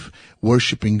life,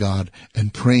 worshiping God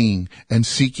and praying and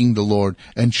seeking the Lord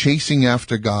and chasing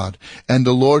after God. And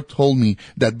the Lord told me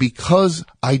that because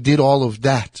I did all of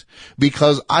that,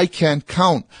 because I can't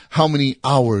count how many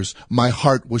hours my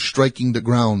heart was striking the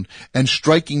ground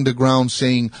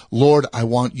saying, Lord, I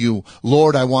want you.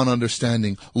 Lord, I want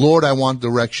understanding. Lord, I want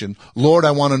direction. Lord,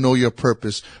 I want to know your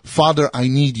purpose. Father, I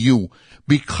need you.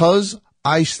 Because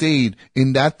I stayed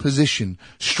in that position,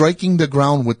 striking the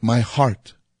ground with my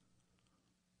heart,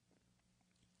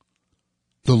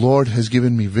 the Lord has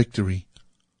given me victory.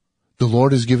 The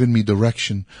Lord has given me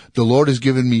direction. The Lord has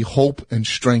given me hope and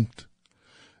strength.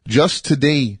 Just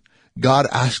today, God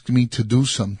asked me to do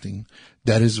something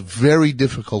that is very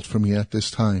difficult for me at this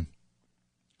time.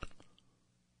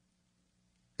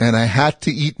 And I had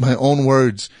to eat my own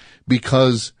words,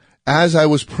 because as I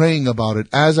was praying about it,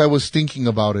 as I was thinking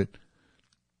about it,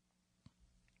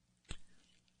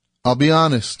 I'll be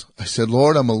honest. I said,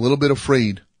 Lord, I'm a little bit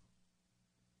afraid.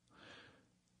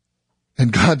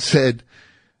 And God said,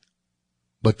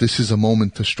 but this is a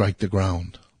moment to strike the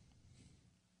ground.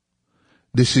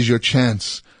 This is your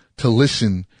chance to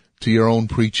listen to your own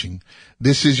preaching.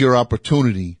 This is your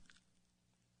opportunity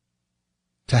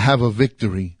to have a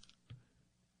victory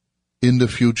in the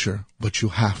future, but you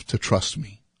have to trust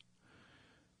me.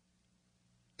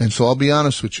 And so I'll be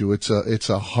honest with you, it's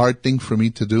a hard thing for me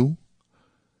to do.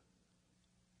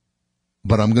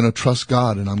 But I'm going to trust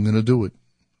God and I'm going to do it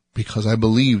because I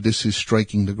believe this is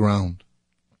striking the ground.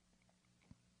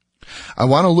 I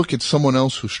want to look at someone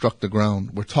else who struck the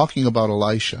ground. We're talking about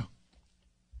Elisha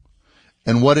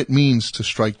and what it means to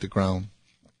strike the ground.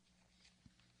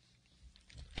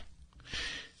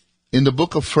 In the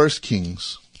book of 1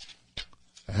 Kings,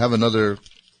 I have another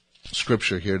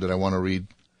scripture here that I want to read.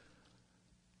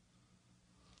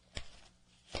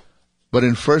 But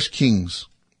in 1 Kings,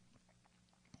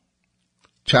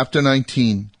 chapter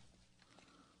 19,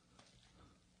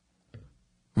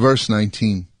 verse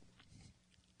 19.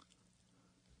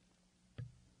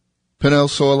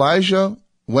 So Elijah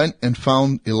went and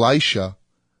found Elisha,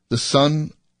 the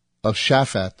son of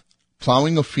Shaphat,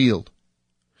 plowing a field.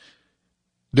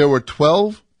 There were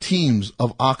 12 teams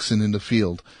of oxen in the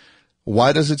field.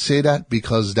 Why does it say that?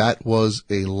 Because that was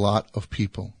a lot of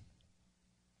people.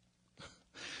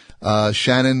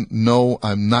 Shannon, no,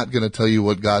 I'm not going to tell you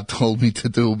what God told me to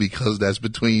do because that's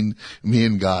between me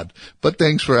and God. But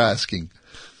thanks for asking.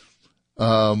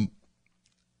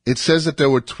 It says that there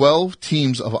were 12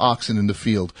 teams of oxen in the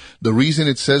field. The reason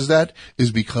it says that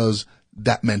is because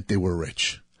that meant they were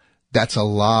rich. That's a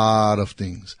lot of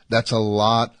things. That's a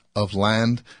lot of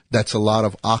land. That's a lot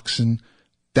of oxen.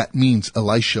 That means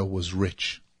Elisha was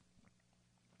rich.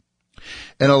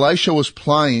 And Elisha was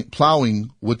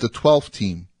plowing with the 12th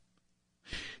team.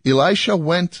 Elisha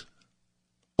went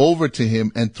over to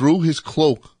him and threw his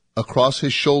cloak across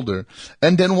his shoulder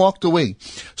and then walked away.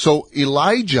 So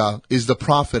Elijah is the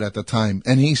prophet at the time,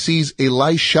 and he sees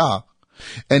Elisha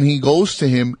and he goes to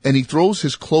him and he throws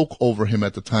his cloak over him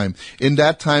at the time. In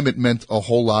that time it meant a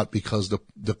whole lot because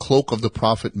the cloak of the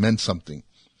prophet meant something.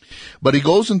 But he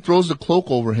goes and throws the cloak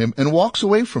over him and walks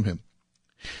away from him.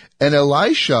 And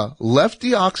Elisha left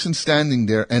the oxen standing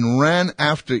there and ran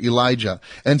after Elijah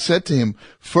and said to him,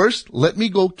 first, let me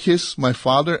go kiss my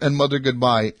father and mother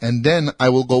goodbye, and then I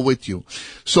will go with you.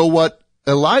 So what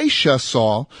Elisha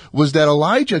saw was that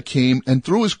Elijah came and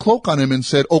threw his cloak on him and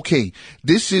said, okay,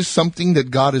 this is something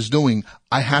that God is doing.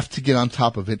 I have to get on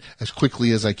top of it as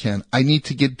quickly as I can. I need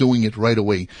to get doing it right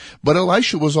away. But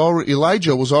Elijah was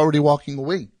already walking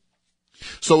away.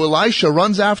 So Elisha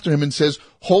runs after him and says,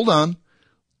 hold on.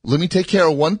 Let me take care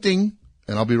of one thing,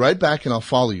 and I'll be right back, and I'll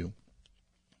follow you.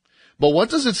 But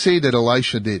what does it say that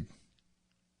Elisha did?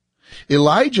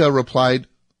 Elijah replied,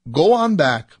 go on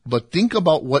back, but think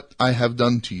about what I have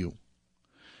done to you.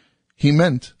 He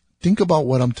meant, think about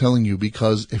what I'm telling you,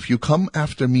 because if you come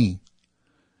after me,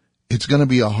 it's going to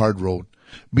be a hard road.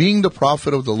 Being the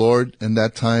prophet of the Lord in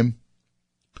that time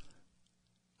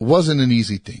wasn't an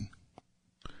easy thing.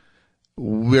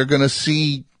 We're going to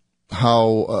see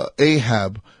how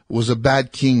Ahab was a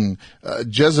bad king,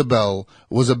 Jezebel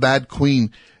was a bad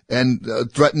queen and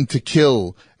threatened to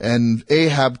kill, and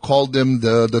Ahab called them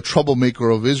the troublemaker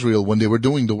of Israel when they were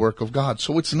doing the work of God.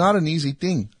 So it's not an easy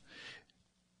thing.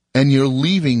 And you're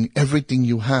leaving everything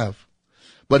you have.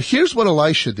 But here's what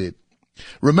Elisha did.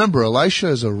 Remember, Elisha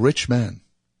is a rich man.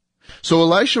 So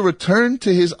Elisha returned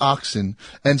to his oxen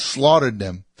and slaughtered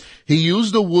them. He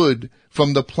used the wood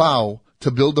from the plow to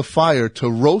build a fire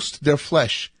to roast their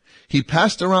flesh. He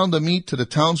passed around the meat to the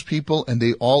townspeople, and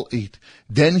they all ate.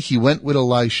 Then he went with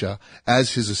Elisha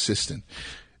as his assistant.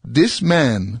 This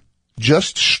man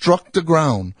just struck the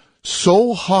ground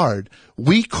so hard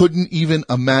we couldn't even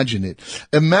imagine it.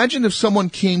 Imagine if someone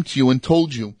came to you and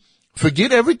told you,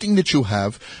 forget everything that you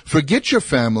have, forget your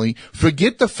family,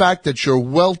 forget the fact that you're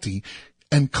wealthy,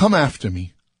 and come after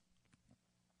me.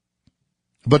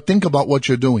 But think about what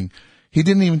you're doing. He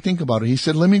didn't even think about it. He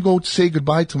said, let me go say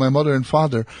goodbye to my mother and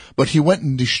father. But he went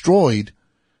and destroyed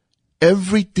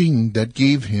everything that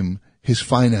gave him his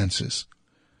finances.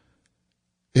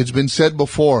 It's been said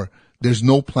before, there's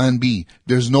no plan B.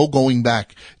 There's no going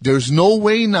back. There's no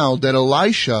way now that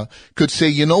Elisha could say,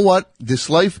 you know what? This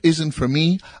life isn't for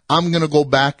me. I'm going to go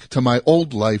back to my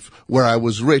old life where I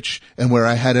was rich and where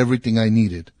I had everything I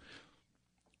needed.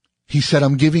 He said,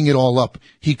 I'm giving it all up.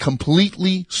 He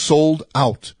completely sold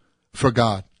out for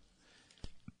God.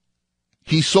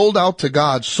 He sold out to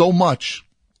God so much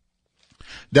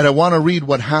that I want to read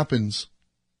what happens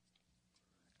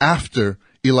after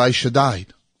Elisha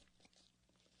died.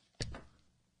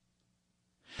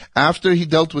 After he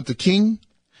dealt with the king,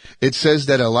 it says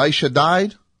that Elisha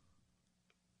died.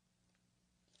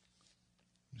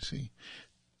 Let me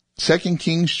see. 2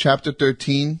 Kings chapter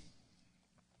 13.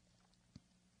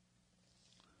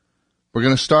 We're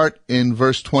going to start in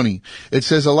verse 20. It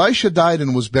says, Elisha died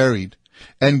and was buried,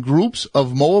 and groups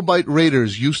of Moabite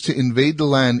raiders used to invade the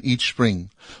land each spring.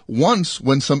 Once,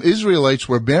 when some Israelites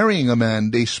were burying a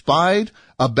man, they spied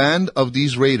a band of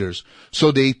these raiders.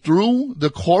 So they threw the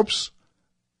corpse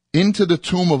into the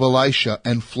tomb of Elisha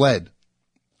and fled.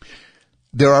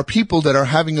 There are people that are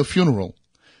having a funeral,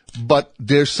 but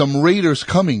there's some raiders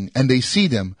coming and they see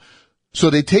them. So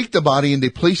they take the body and they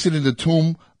place it in the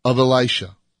tomb of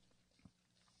Elisha.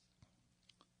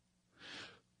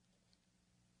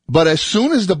 But as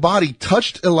soon as the body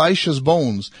touched Elisha's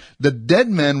bones, the dead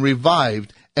man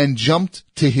revived and jumped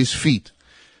to his feet.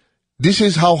 This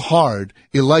is how hard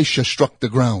Elisha struck the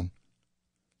ground.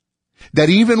 That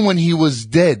even when he was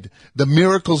dead, the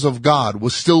miracles of God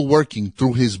was still working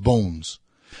through his bones.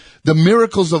 The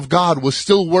miracles of God was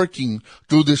still working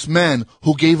through this man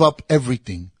who gave up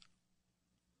everything.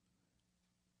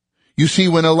 You see,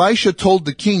 when Elisha told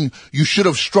the king, you should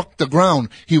have struck the ground,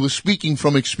 he was speaking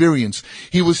from experience.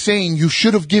 He was saying, you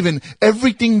should have given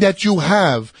everything that you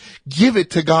have. Give it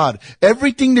to God.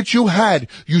 Everything that you had,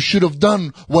 you should have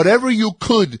done whatever you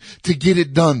could to get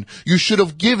it done. You should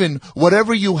have given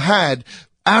whatever you had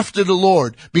after the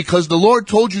Lord, because the Lord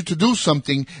told you to do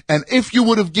something, and if you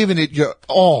would have given it your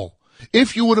all,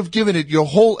 if you would have given it your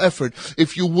whole effort,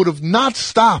 if you would have not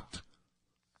stopped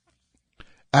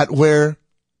at where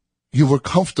you were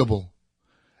comfortable,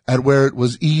 at where it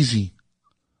was easy,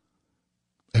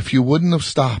 if you wouldn't have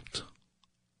stopped,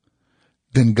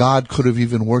 then God could have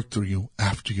even worked through you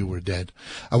after you were dead.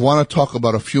 I want to talk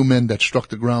about a few men that struck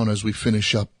the ground as we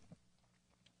finish up.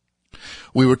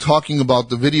 We were talking about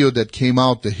the video that came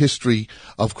out, the history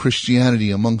of Christianity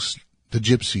amongst the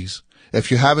Gypsies.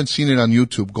 If you haven't seen it on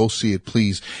YouTube, go see it,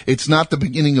 please. It's not the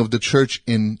beginning of the church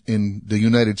in the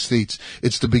United States.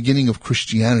 It's the beginning of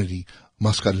Christianity.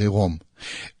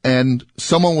 And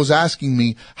someone was asking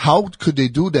me, how could they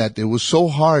do that? It was so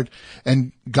hard.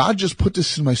 And God just put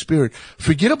this in my spirit.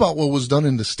 Forget about what was done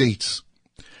in the States.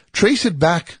 Trace it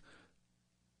back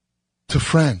to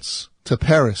France, to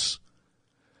Paris,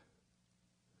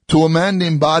 to a man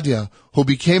named Badia who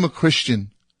became a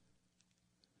Christian.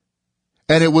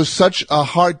 And it was such a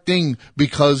hard thing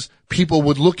because people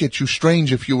would look at you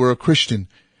strange if you were a Christian,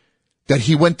 that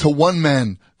he went to one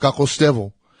man,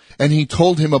 Gacostevo, and he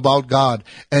told him about God,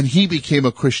 and he became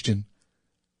a Christian.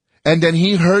 And then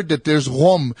he heard that there's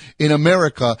Rom in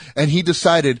America, and he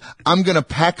decided, I'm going to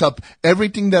pack up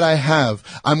everything that I have.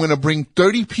 I'm going to bring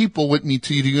 30 people with me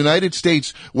to the United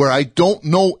States where I don't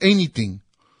know anything.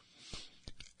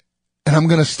 And I'm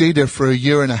going to stay there for 1.5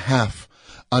 years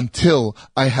until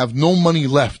I have no money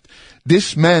left.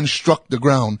 This man struck the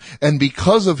ground, and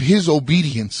because of his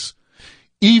obedience,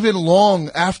 even long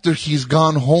after he's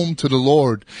gone home to the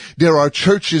Lord, there are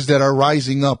churches that are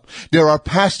rising up. There are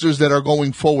pastors that are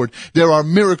going forward. There are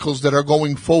miracles that are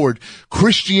going forward.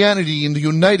 Christianity in the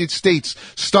United States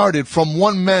started from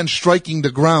one man striking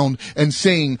the ground and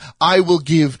saying, I will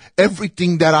give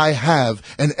everything that I have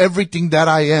and everything that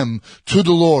I am to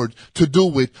the Lord to do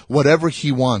with whatever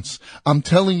he wants. I'm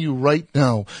telling you right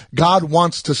now, God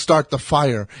wants to start the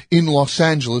fire in Los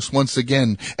Angeles once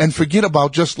again. And forget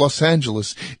about just Los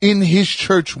Angeles. In his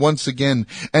church once again.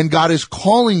 And God is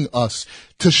calling us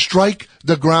to strike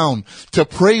the ground, to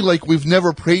pray like we've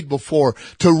never prayed before,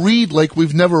 to read like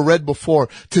we've never read before,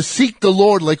 to seek the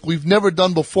Lord like we've never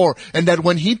done before. And that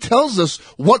when he tells us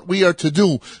what we are to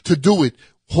do it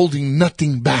holding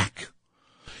nothing back.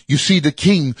 You see, the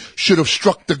king should have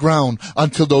struck the ground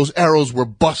until those arrows were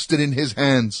busted in his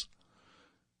hands.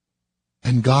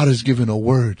 And God has given a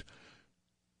word.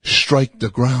 Strike the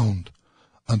ground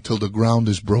until the ground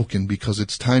is broken, because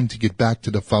it's time to get back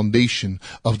to the foundation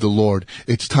of the Lord.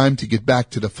 It's time to get back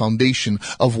to the foundation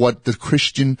of what the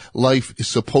Christian life is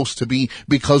supposed to be,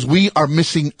 because we are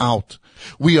missing out.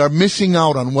 We are missing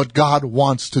out on what God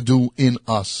wants to do in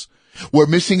us. We're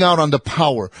missing out on the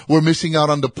power. We're missing out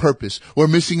on the purpose. We're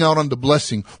missing out on the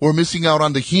blessing. We're missing out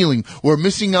on the healing. We're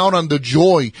missing out on the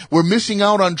joy. We're missing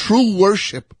out on true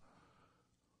worship.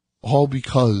 All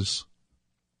because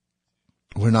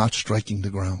we're not striking the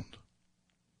ground.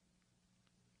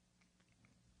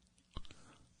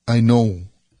 I know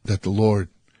that the Lord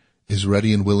is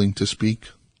ready and willing to speak,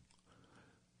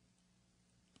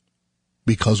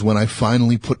 because when I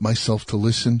finally put myself to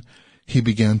listen, He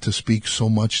began to speak so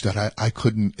much that I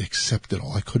couldn't accept it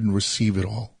all. I couldn't receive it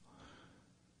all.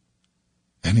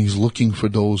 And He's looking for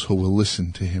those who will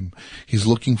listen to Him. He's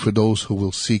looking for those who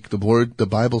will seek. The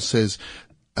Bible says,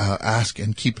 ask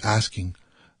and keep asking.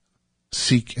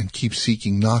 Seek and keep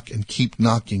seeking. Knock and keep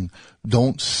knocking.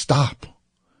 Don't stop,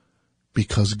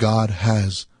 because God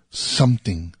has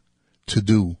something to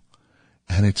do,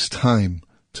 and it's time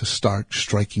to start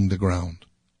striking the ground.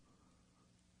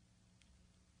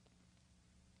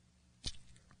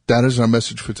 That is our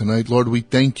message for tonight. Lord, we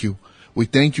thank you. We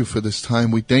thank you for this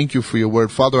time. We thank you for your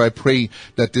word. Father, I pray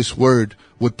that this word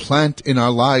would plant in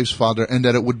our lives, Father, and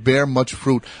that it would bear much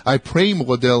fruit. I pray,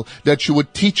 Model, that you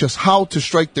would teach us how to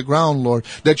strike the ground, Lord,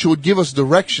 that you would give us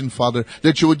direction, Father,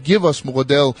 that you would give us,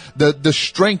 Model, the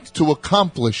strength to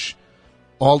accomplish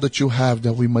all that you have,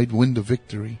 that we might win the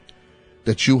victory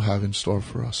that you have in store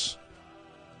for us.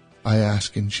 I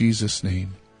ask in Jesus'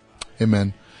 name.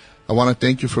 Amen. I want to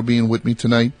thank you for being with me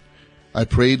tonight. I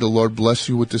pray the Lord bless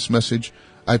you with this message.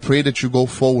 I pray that you go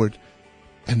forward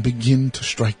and begin to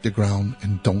strike the ground,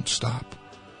 and don't stop.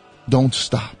 Don't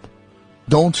stop.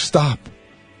 Don't stop,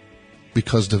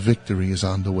 because the victory is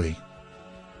on the way.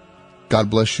 God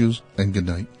bless you, and good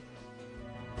night.